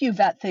can help you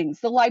vet things.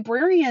 The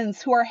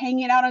librarians who are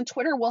hanging out on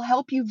Twitter will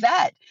help you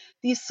vet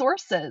these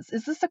sources.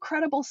 Is this a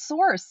credible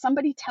source?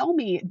 Somebody tell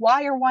me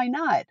why or why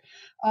not.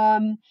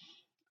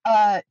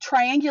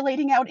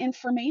 Triangulating out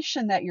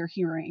information that you're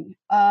hearing.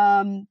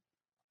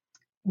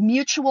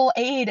 Mutual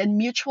aid and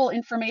mutual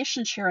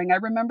information sharing. I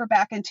remember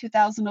back in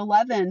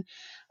 2011,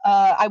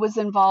 I was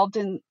involved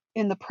in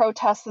the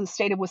protests in the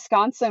state of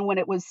Wisconsin when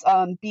it was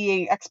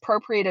being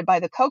expropriated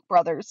by the Koch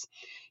brothers.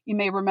 You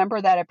may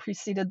remember that it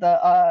preceded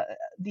the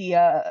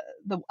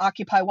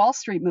Occupy Wall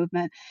Street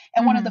movement.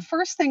 And one of the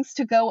first things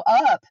to go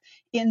up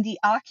in the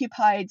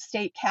occupied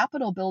state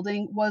capitol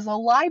building was a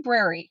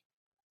library.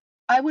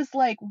 I was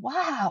like,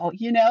 wow,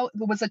 there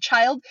was a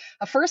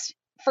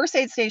first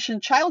aid station,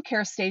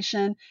 childcare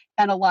station,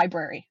 and a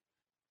library.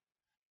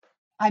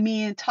 I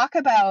mean, talk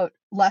about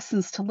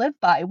lessons to live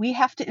by. We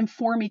have to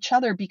inform each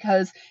other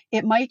because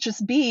it might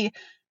just be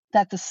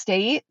that the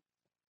state,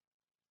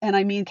 and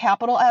I mean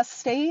capital S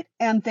state,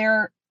 and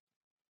their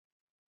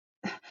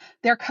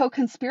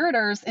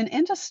co-conspirators in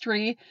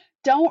industry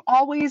don't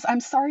always, I'm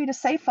sorry to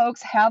say,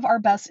 folks, have our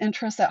best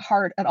interests at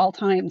heart at all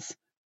times.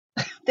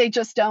 They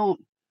just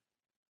don't.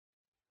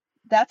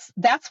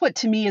 That's what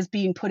to me is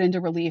being put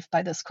into relief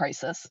by this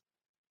crisis.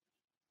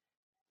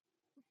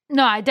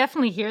 No, I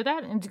definitely hear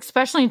that, and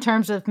especially in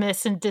terms of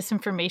mis and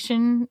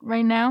disinformation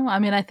right now. I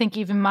mean, I think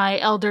even my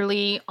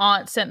elderly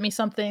aunt sent me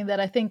something that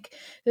I think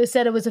they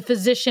said it was a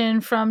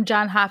physician from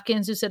Johns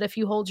Hopkins who said if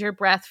you hold your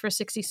breath for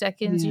 60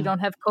 seconds, you don't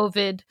have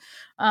COVID.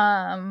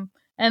 And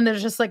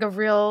there's just like a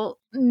real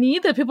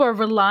need that people are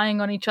relying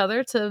on each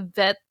other to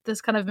vet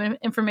this kind of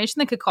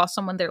information that could cost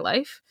someone their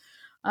life.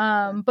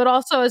 But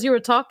also, as you were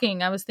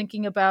talking, I was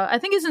thinking about, I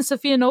think it's in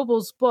Sophia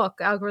Noble's book,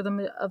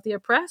 Algorithm of the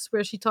Oppressed,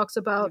 where she talks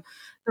about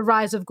the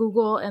rise of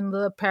Google and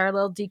the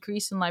parallel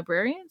decrease in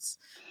librarians.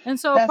 And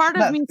so part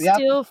of me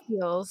still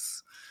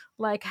feels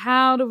Like,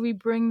 how do we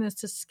bring this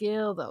to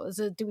scale, though?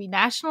 Do we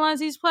nationalize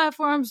these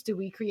platforms? Do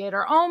we create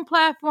our own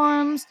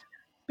platforms?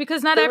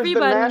 Because not There was the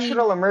everybody.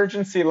 National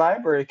Emergency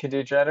Library,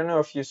 Khadija. I don't know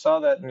if you saw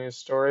that news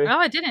story. Oh,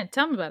 I didn't.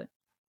 Tell me about it.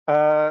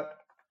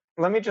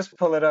 Let me just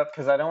pull it up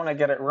because I don't want to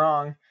get it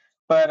wrong.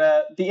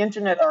 But the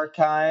Internet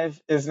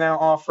Archive is now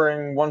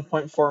offering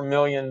 1.4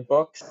 million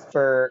books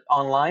for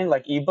online,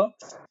 like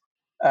ebooks.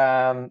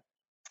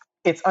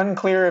 It's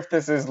unclear if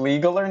this is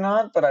legal or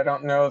not, but I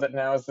don't know that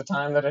now is the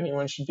time that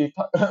anyone should be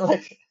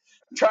like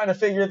trying to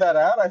figure that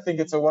out. I think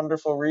it's a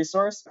wonderful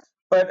resource.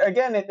 But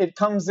again, it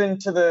comes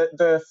into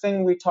the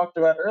thing we talked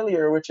about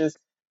earlier, which is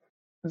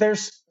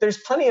there's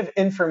plenty of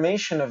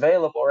information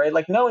available, right?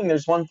 Like knowing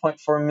there's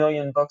 1.4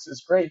 million books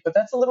is great, but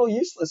that's a little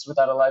useless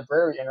without a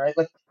librarian, right?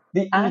 Like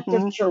the act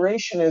of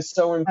curation is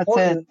so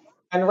important.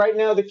 And right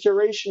now the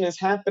curation is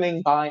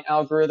happening by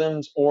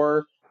algorithms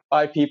or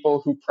by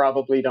people who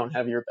probably don't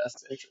have your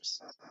best interests.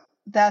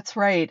 That's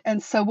right.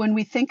 And so when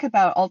we think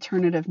about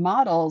alternative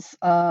models,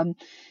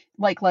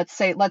 like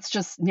let's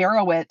just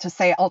narrow it to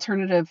say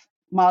alternative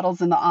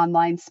models in the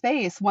online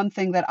space. One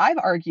thing that I've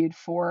argued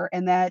for,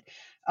 and that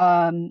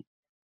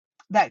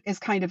that is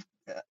kind of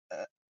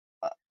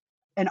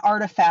an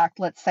artifact,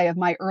 let's say, of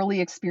my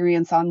early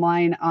experience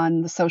online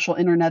on the social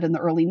internet in the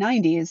early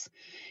 90s,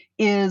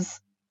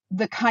 is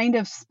the kind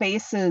of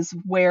spaces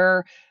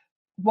where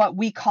what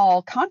we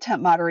call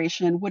content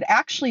moderation would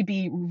actually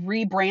be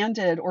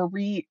rebranded or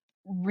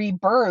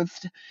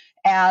rebirthed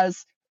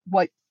as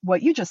what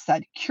you just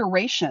said: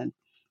 curation,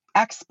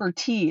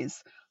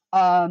 expertise,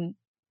 a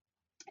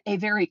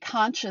very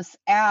conscious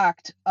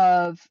act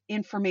of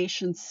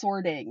information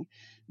sorting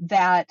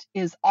that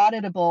is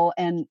auditable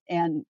and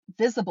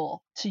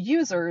visible to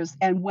users,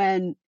 and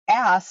when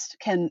asked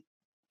can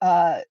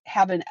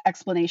have an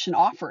explanation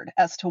offered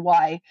as to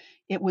why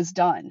it was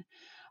done.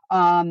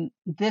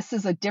 This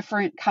is a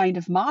different kind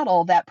of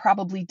model that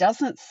probably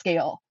doesn't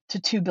scale to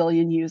 2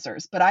 billion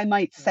users, but I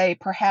might say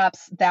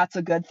perhaps that's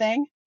a good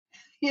thing.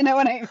 You know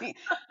what I mean?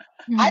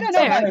 I don't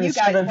know about you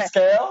guys, but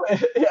scale.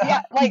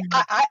 yeah, like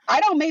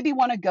I don't maybe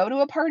want to go to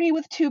a party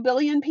with 2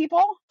 billion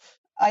people.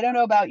 I don't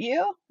know about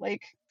you.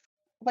 Like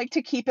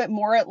to keep it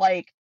more at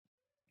like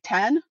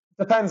 10.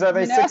 Depends. Are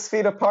they 6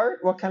 feet apart?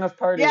 What kind of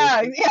party?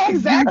 Yeah,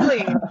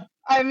 exactly.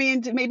 I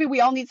mean, maybe we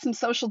all need some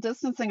social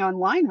distancing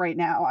online right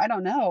now. I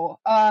don't know.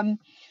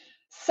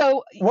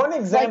 So one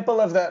example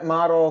of that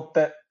model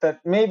that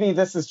maybe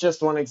this is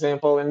just one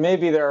example, and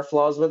maybe there are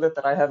flaws with it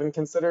that I haven't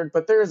considered,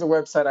 but there is a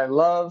website I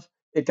love.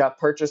 It got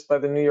purchased by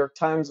the New York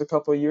Times a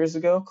couple of years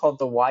ago called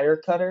The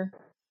Wirecutter,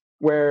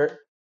 where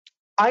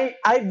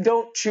I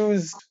don't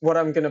choose what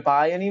I'm going to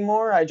buy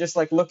anymore. I just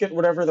like look at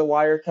whatever the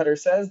Wirecutter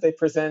says. They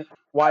present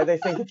why they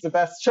think it's the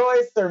best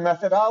choice, their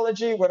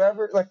methodology,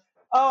 whatever. Like,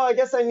 oh, I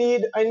guess I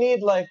need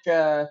like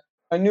a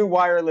new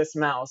wireless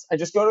mouse. I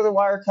just go to the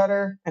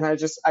Wirecutter and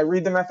I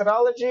read the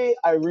methodology,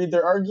 I read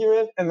their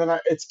argument, and then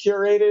it's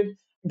curated.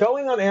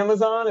 Going on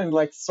Amazon and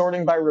like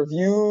sorting by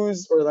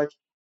reviews or like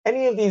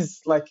any of these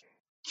like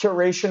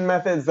curation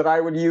methods that I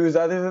would use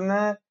other than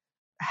that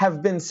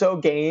have been so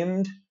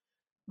gamed.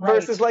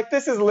 Versus like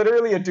this is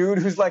literally a dude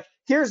who's like,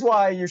 here's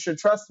why you should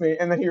trust me,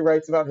 and then he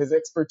writes about his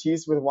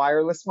expertise with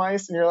wireless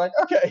mice, and you're like,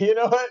 okay, you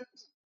know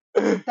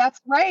what?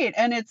 That's right.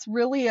 And it's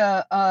really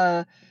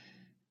I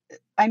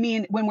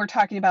mean, when we're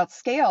talking about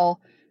scale,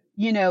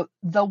 you know,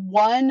 the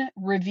one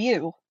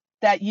review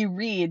that you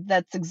read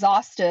that's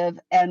exhaustive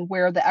and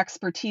where the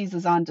expertise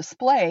is on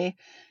display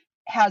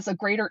has a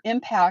greater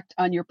impact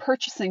on your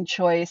purchasing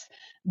choice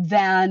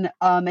than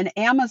an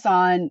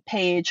Amazon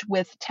page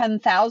with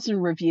 10,000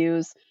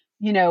 reviews,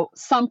 you know,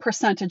 some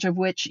percentage of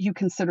which you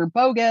consider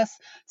bogus,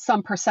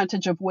 some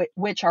percentage of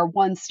which are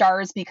 1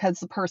 stars because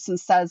the person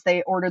says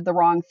they ordered the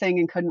wrong thing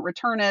and couldn't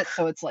return it.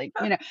 So it's like,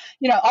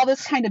 you know, all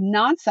this kind of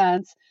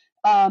nonsense,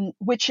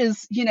 which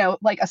is, you know,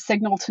 like a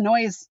signal to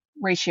noise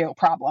ratio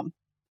problem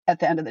at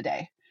the end of the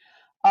day.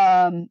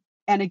 And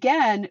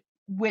again,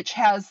 which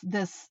has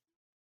this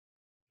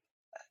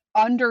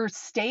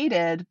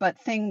understated but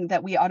thing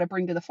that we ought to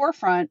bring to the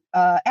forefront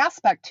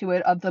aspect to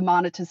it of the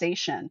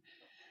monetization,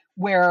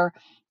 where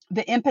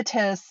the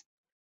impetus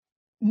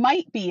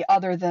might be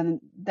other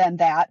than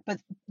that, but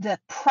the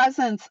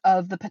presence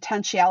of the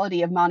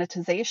potentiality of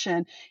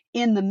monetization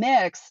in the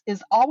mix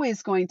is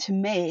always going to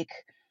make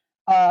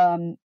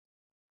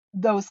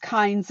those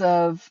kinds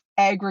of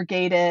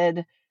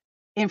aggregated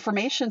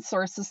information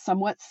sources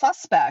somewhat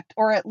suspect,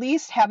 or at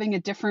least having a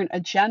different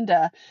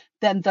agenda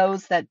than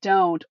those that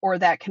don't, or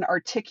that can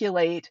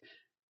articulate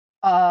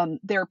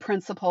their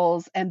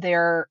principles and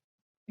their,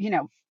 you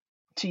know,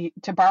 to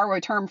borrow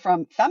a term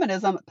from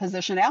feminism,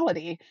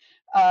 positionality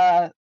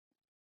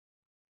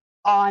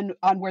on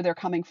where they're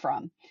coming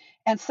from.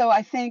 And so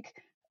I think,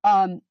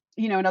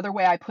 you know, another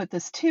way I put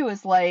this too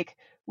is like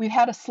we've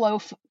had a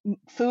slow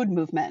food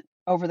movement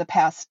over the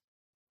past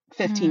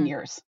 15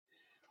 years.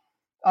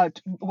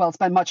 Well, it's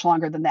been much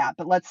longer than that,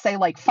 but let's say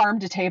like farm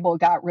to table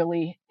got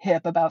really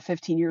hip about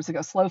 15 years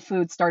ago. Slow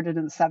food started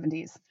in the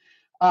 70s.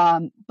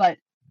 But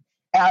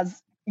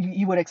as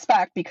you would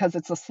expect, because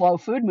it's a slow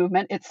food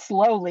movement, it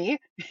slowly,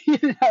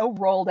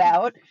 rolled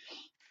out,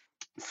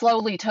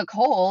 slowly took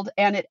hold,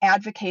 and it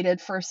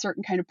advocated for a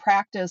certain kind of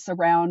practice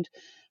around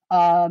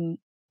um,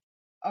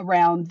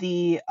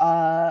 the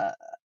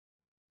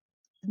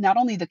not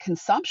only the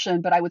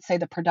consumption, but I would say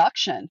the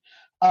production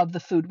of the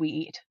food we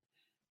eat,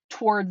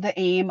 toward the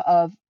aim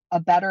of a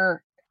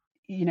better,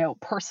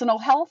 personal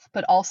health,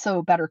 but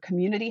also better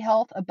community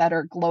health, a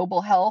better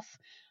global health,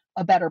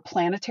 a better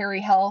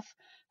planetary health,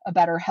 a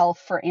better health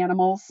for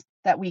animals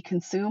that we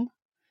consume,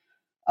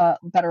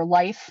 better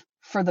life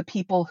for the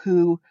people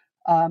who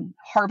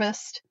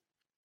harvest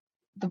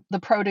the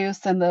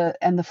produce and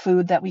the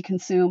food that we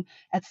consume,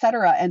 et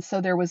cetera. And so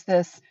there was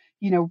this,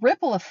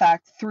 ripple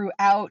effect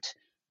throughout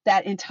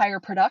that entire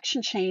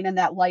production chain and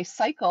that life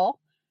cycle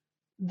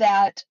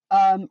that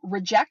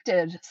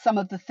rejected some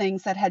of the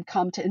things that had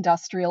come to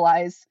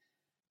industrialize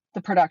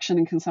the production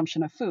and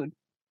consumption of food.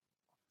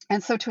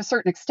 And so to a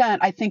certain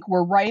extent, I think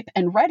we're ripe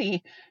and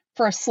ready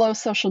for a slow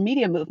social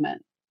media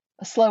movement,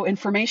 a slow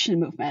information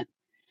movement,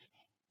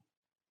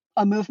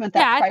 a movement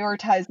that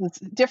prioritizes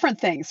different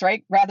things,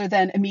 right? Rather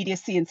than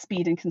immediacy and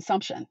speed and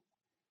consumption.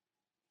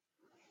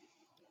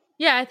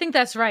 Yeah, I think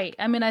that's right.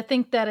 I mean, I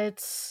think that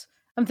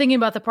I'm thinking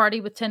about the party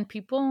with 10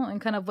 people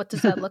and kind of what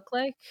does that look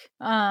like?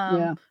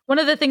 One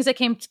of the things that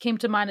came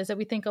to mind is that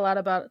we think a lot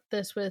about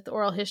this with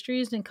oral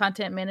histories and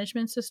content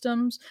management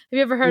systems. Have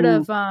you ever heard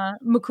of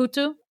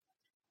Mukurtu?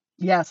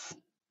 Yes,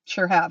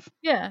 sure have.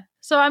 Yeah.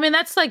 So, I mean,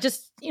 that's like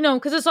just,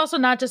 because it's also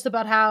not just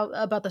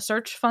about the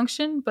search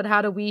function, but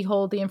how do we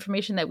hold the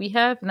information that we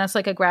have? And that's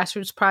like a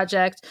grassroots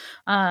project,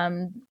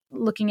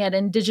 looking at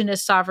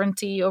indigenous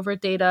sovereignty over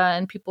data,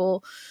 and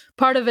people,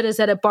 part of it is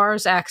that it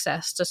bars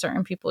access to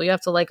certain people. You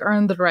have to like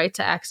earn the right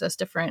to access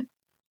different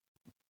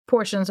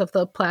portions of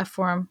the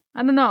platform.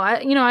 I don't know.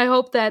 I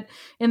hope that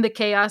in the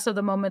chaos of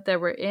the moment that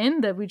we're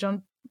in,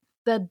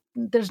 that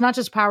there's not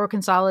just power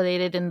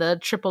consolidated in the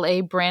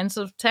AAA brands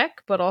of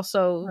tech, but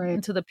also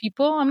into the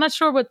people. I'm not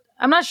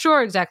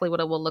sure exactly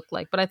what it will look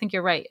like, but I think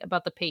you're right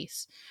about the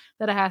pace,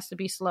 that it has to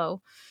be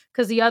slow.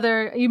 Because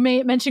you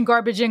may mention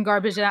garbage in,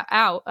 garbage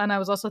out. And I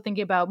was also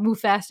thinking about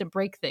move fast and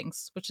break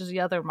things, which is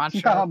the other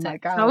mantra. Oh my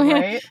God,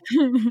 right?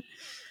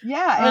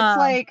 Yeah, it's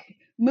like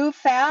move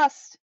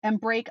fast and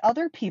break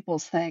other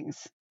people's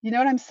things. You know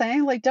what I'm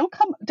saying? Like, don't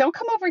come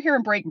over here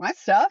and break my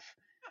stuff.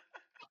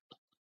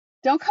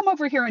 Don't come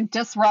over here and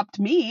disrupt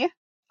me.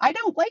 I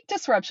don't like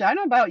disruption. I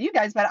don't know about you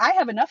guys, but I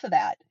have enough of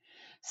that.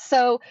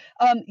 So,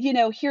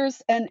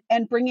 here's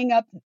and bringing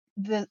up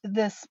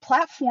this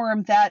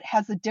platform that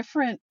has a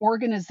different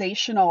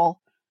organizational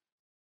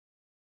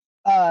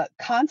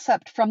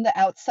concept from the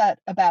outset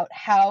about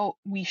how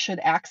we should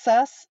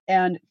access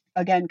and,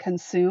 again,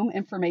 consume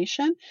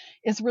information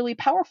is really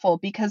powerful,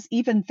 because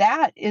even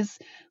that is,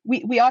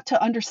 we ought to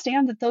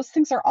understand that those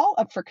things are all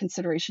up for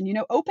consideration.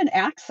 Open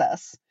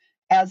access,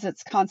 as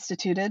it's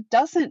constituted,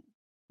 doesn't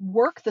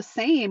work the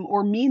same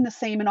or mean the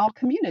same in all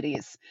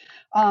communities.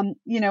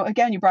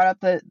 Again, you brought up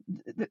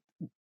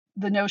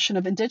the notion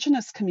of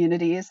indigenous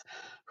communities,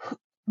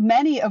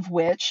 many of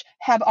which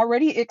have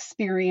already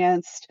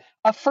experienced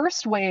a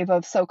first wave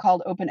of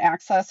so-called open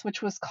access,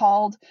 which was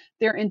called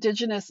their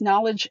indigenous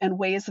knowledge and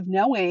ways of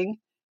knowing,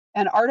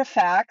 and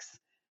artifacts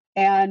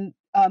and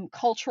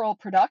cultural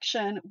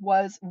production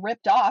was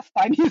ripped off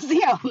by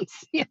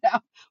museums,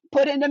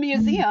 put into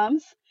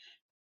museums,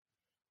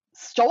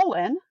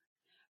 stolen,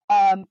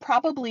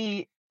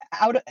 probably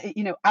out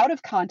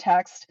of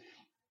context.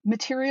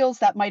 Materials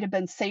that might have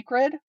been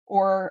sacred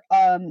or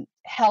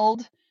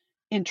held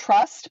in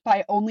trust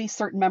by only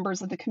certain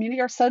members of the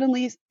community are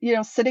suddenly,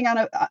 sitting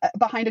on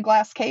behind a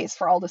glass case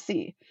for all to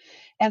see.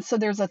 And so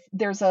there's a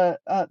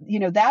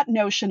that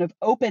notion of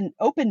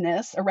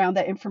openness around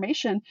that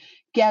information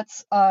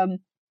gets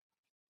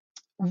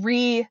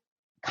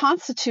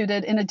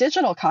reconstituted in a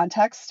digital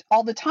context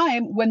all the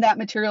time when that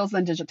material is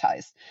then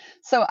digitized.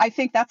 So I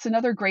think that's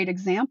another great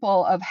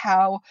example of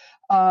how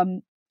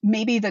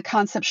maybe the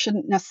concept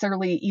shouldn't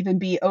necessarily even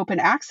be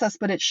open access,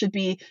 but it should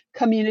be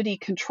community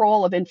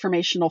control of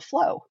informational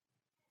flow.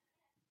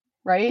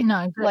 Right?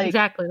 No,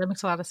 exactly. That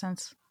makes a lot of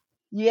sense.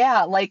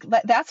 Yeah, like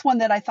that's one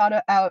that I thought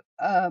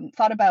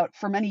about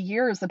for many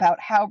years,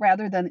 about how,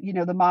 rather than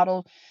the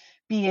model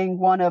being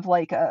one of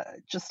like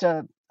just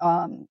a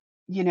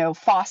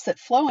faucet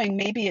flowing,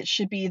 maybe it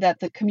should be that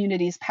the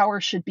community's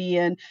power should be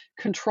in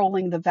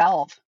controlling the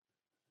valve,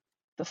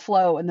 the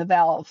flow and the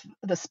valve,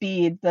 the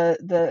speed,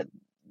 the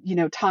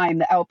time,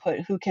 the output,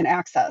 who can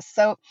access.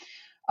 So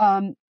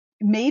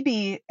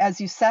maybe,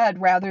 as you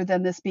said, rather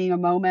than this being a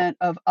moment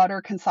of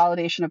utter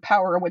consolidation of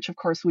power, which of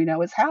course we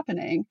know is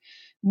happening,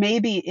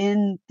 maybe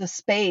in the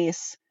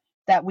space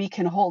that we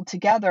can hold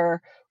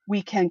together,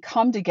 we can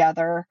come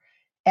together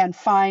and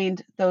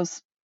find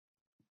those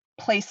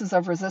places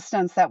of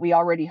resistance that we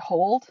already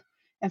hold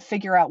and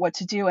figure out what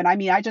to do. And I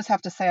mean, I just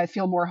have to say, I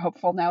feel more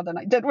hopeful now than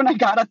I did when I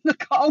got on the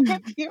call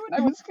with you, and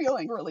I was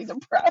feeling really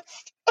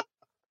depressed.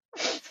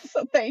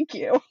 So thank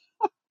you.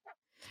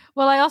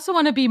 Well, I also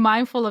want to be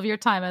mindful of your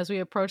time as we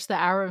approach the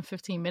hour and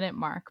 15-minute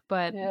mark.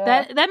 But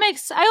Yeah. that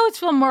makes, I always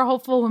feel more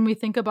hopeful when we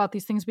think about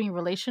these things being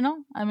relational.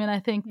 I mean, I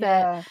think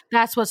Yeah.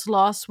 that's what's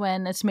lost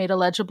when it's made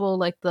illegible,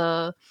 like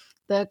the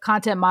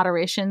content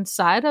moderation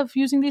side of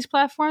using these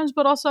platforms.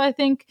 But also, I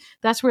think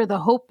that's where the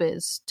hope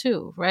is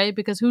too, right?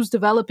 Because who's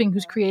developing,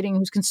 who's creating,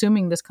 who's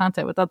consuming this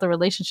content? Without the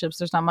relationships,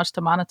 there's not much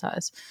to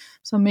monetize.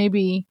 So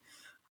maybe,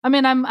 I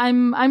mean,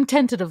 I'm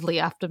tentatively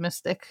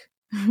optimistic.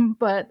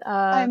 But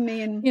I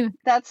mean, you know,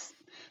 that's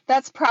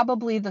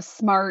probably the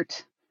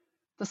smart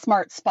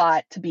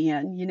spot to be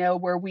in,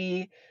 where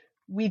we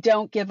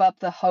don't give up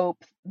the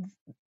hope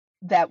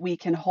that we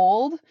can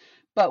hold,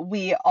 but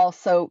we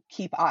also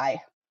keep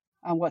eye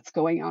on what's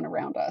going on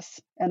around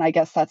us. And I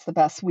guess that's the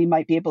best we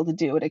might be able to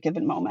do at a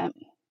given moment.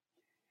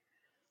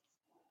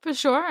 for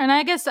sure. And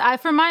I guess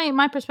from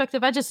my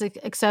perspective, I just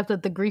accept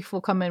that the grief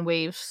will come in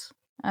waves.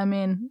 I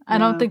mean, I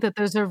don't think that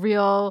there's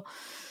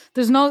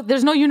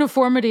no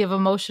uniformity of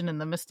emotion in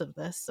the midst of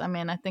this. I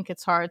mean, I think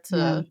it's hard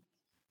to,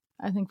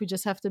 I think we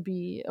just have to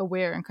be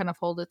aware and kind of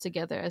hold it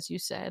together, as you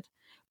said.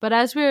 But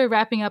as we're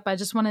wrapping up, I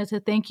just wanted to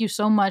thank you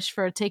so much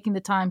for taking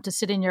the time to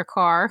sit in your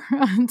car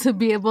to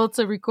be able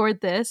to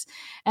record this.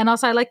 And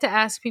also, I like to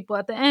ask people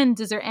at the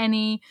end, is there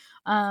any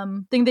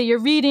thing that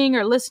you're reading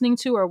or listening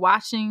to or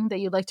watching that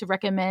you'd like to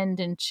recommend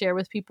and share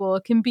with people?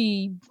 It can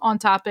be on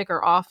topic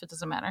or off. It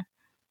doesn't matter.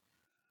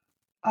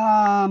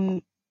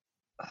 Oh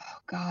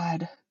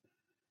God.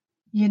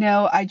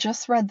 I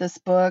just read this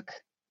book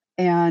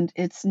and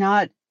it's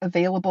not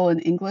available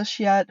in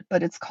English yet,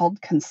 but it's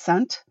called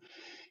Consent.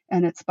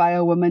 And it's by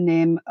a woman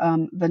named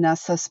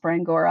Vanessa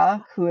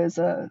Sprangora, who is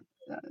her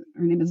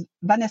name is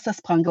Vanessa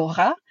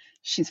Sprangora.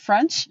 She's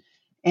French.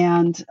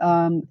 And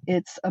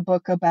it's a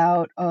book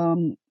about,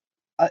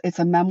 it's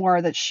a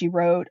memoir that she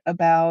wrote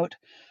about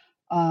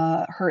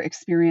her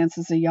experience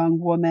as a young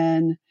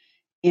woman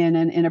in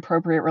an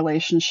inappropriate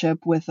relationship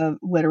with a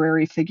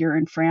literary figure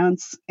in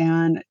France.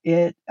 And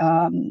it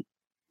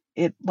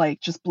like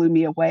just blew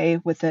me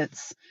away with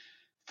its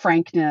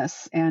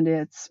frankness and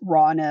its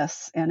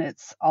rawness, and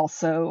it's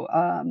also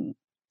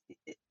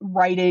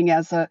writing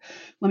as let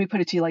me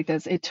put it to you like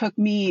this. It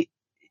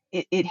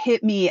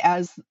hit me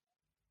as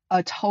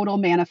a total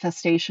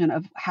manifestation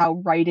of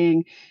how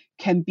writing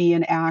can be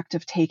an act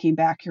of taking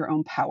back your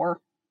own power.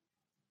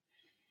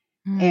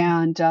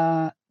 And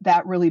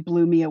that really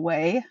blew me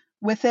away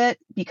with it,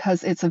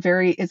 because it's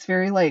very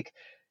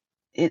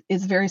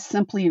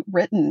simply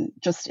written,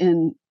 just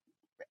in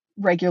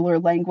regular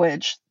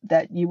language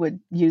that you would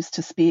use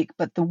to speak,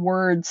 but the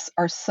words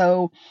are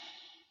so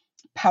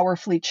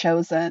powerfully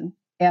chosen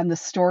and the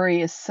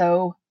story is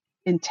so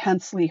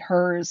intensely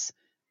hers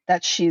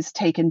that she's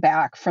taken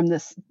back from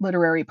this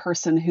literary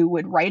person who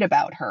would write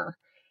about her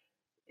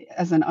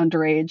as an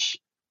underage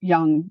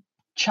young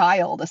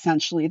child,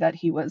 essentially, that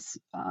he was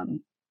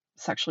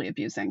sexually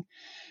abusing.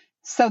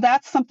 So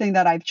that's something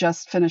that I've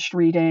just finished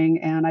reading,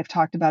 and I've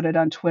talked about it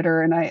on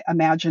Twitter, and I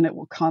imagine it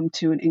will come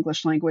to an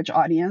English language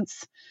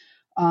audience.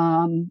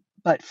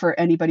 But for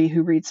anybody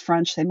who reads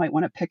French, they might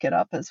want to pick it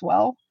up as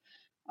well.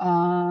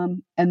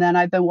 And then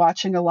I've been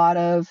watching a lot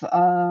of,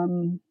 I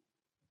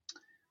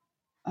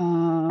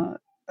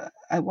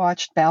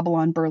watched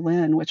Babylon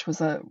Berlin, which was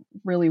a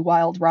really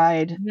wild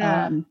ride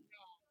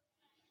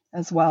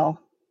as well.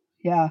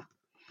 Yeah.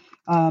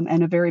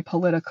 And a very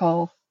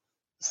political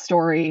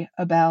story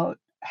about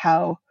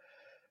how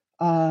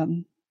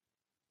Nazism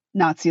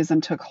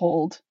took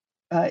hold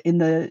in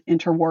the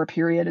interwar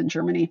period in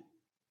Germany.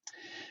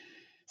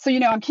 So,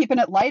 I'm keeping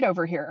it light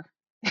over here.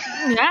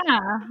 Yeah,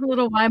 a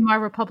little Weimar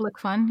Republic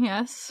fun,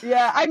 yes.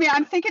 Yeah, I mean,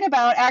 I'm thinking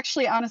about,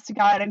 actually, honest to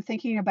God, I'm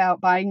thinking about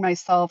buying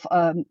myself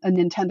a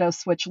Nintendo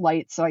Switch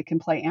Lite so I can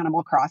play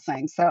Animal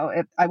Crossing.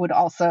 So I would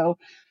also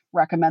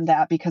recommend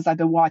that, because I've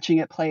been watching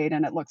it played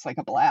and it looks like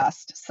a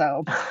blast.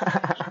 So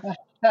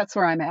that's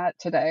where I'm at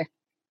today.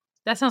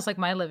 That sounds like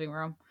my living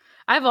room.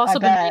 I've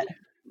also been...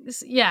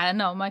 Yeah,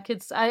 no, my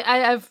kids.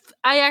 I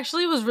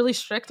actually was really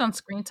strict on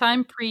screen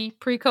time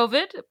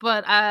pre-COVID,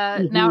 but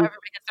now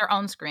everybody gets their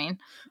own screen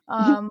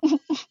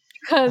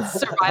because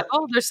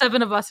survival. There's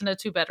 7 of us in a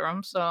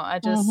 2-bedroom, so I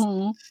just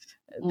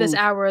this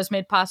hour is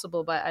made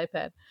possible by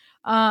iPad.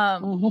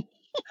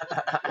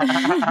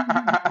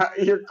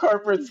 Your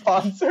corporate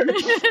sponsor.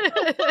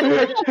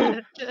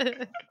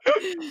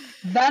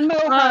 Venmo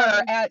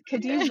her at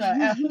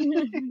Khadijah.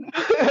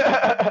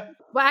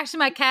 Well, actually,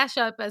 my Cash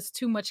App has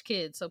too much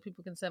kids, so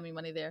people can send me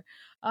money there.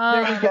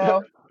 There we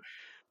go.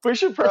 We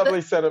should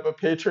probably set up a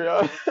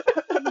Patreon.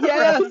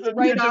 Yes,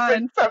 right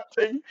on.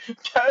 Accepting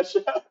Cash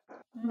App.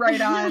 Right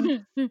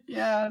on.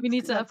 Yeah, we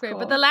need to upgrade.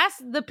 Cool. But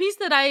the piece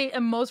that I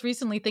am most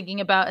recently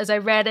thinking about is I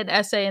read an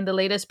essay in the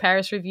latest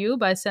Paris Review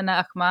by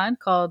Sena Ahmad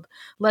called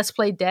 "Let's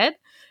Play Dead,"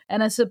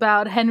 and it's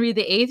about Henry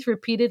VIII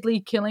repeatedly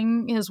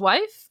killing his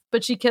wife,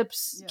 but she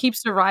keeps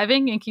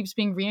surviving and keeps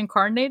being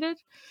reincarnated.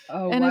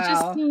 Oh, and it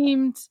just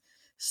seemed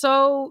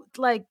so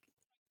like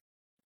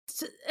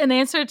an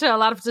answer to a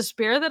lot of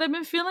despair that I've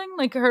been feeling,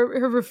 like her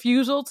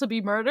refusal to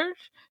be murdered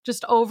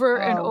just over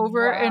and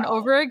over and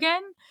over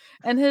again.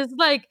 And his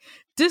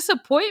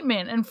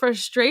disappointment and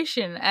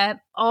frustration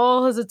at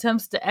all his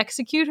attempts to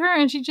execute her,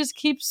 and she just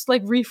keeps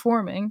like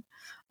reforming.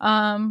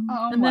 Oh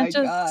and my that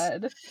just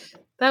God.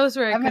 that was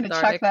very I'm going to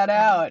check cathartic. that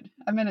out.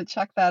 I'm going to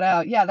check that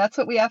out. Yeah, that's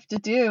what we have to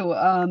do.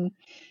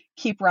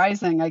 Keep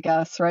rising, I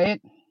guess,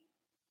 right?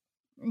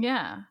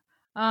 Yeah.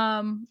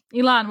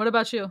 Ilan, what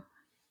about you?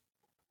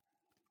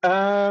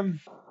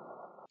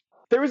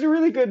 There was a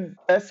really good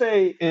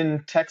essay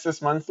in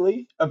Texas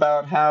Monthly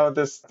about how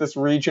this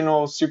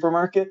regional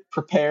supermarket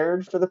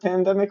prepared for the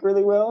pandemic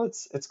really well.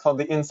 It's called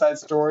The Inside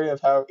Story of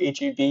How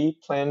H-E-B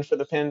planned for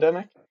the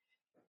pandemic.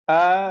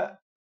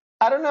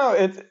 I don't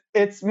know.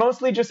 It's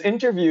mostly just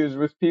interviews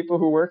with people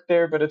who work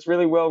there, but it's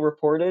really well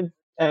reported.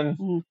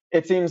 And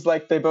it seems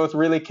like they both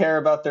really care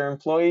about their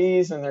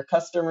employees and their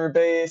customer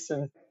base,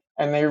 and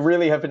they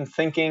really have been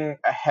thinking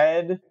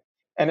ahead.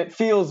 And it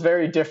feels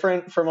very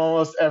different from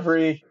almost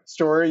every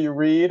story you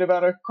read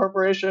about a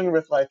corporation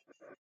with, like,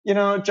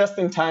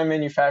 just-in-time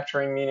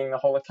manufacturing, meaning the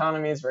whole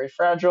economy is very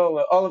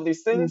fragile, all of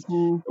these things.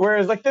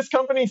 Whereas, like, this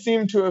company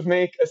seemed to have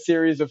made a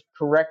series of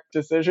correct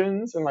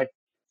decisions, and, like,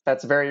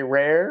 that's very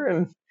rare,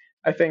 and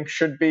I think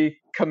should be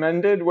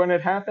commended when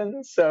it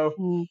happens.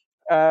 So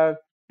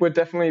would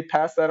definitely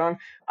pass that on.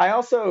 I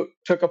also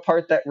took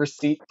apart that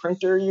receipt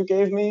printer you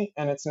gave me,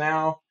 and it's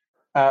now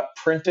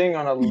printing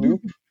on a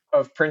loop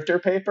of printer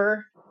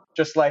paper.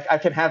 Just like I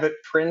can have it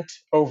print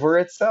over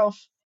itself.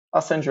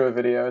 I'll send you a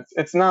video.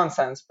 It's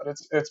nonsense, but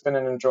it's been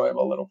an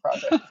enjoyable little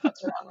project to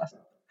mess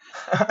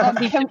around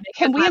with.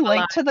 Can we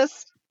link to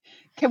this?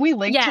 Can we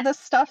link to this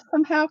stuff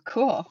somehow?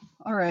 Cool.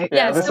 All right.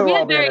 Yeah, this will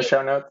all be in the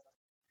show notes.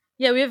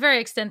 Yeah, we have very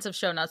extensive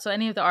show notes. So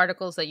any of the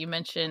articles that you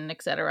mentioned,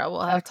 et cetera,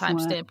 we'll have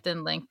timestamped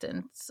and linked,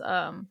 and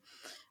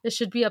it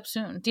should be up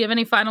soon. Do you have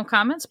any final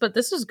comments? But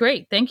this was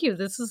great. Thank you.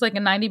 This is like a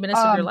 90 minutes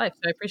of your life.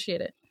 So I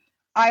appreciate it.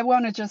 I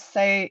want to just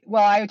say,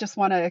 well, I just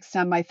want to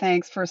extend my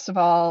thanks, first of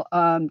all,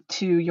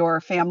 to your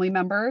family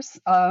members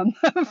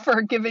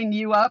for giving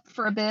you up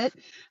for a bit.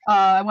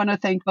 I want to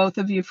thank both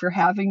of you for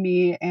having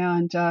me.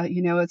 And,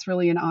 it's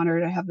really an honor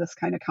to have this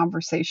kind of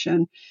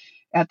conversation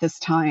at this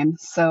time.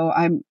 So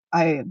I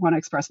want to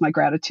express my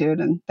gratitude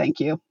and thank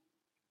you.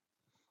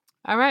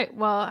 All right.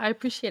 Well, I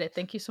appreciate it.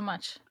 Thank you so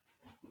much.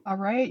 All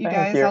right, you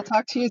guys. I'll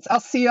talk to you. I'll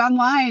see you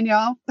online,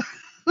 y'all.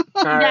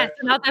 Yes,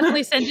 and I'll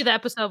definitely send you the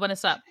episode when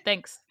it's up.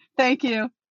 Thanks. Thank you.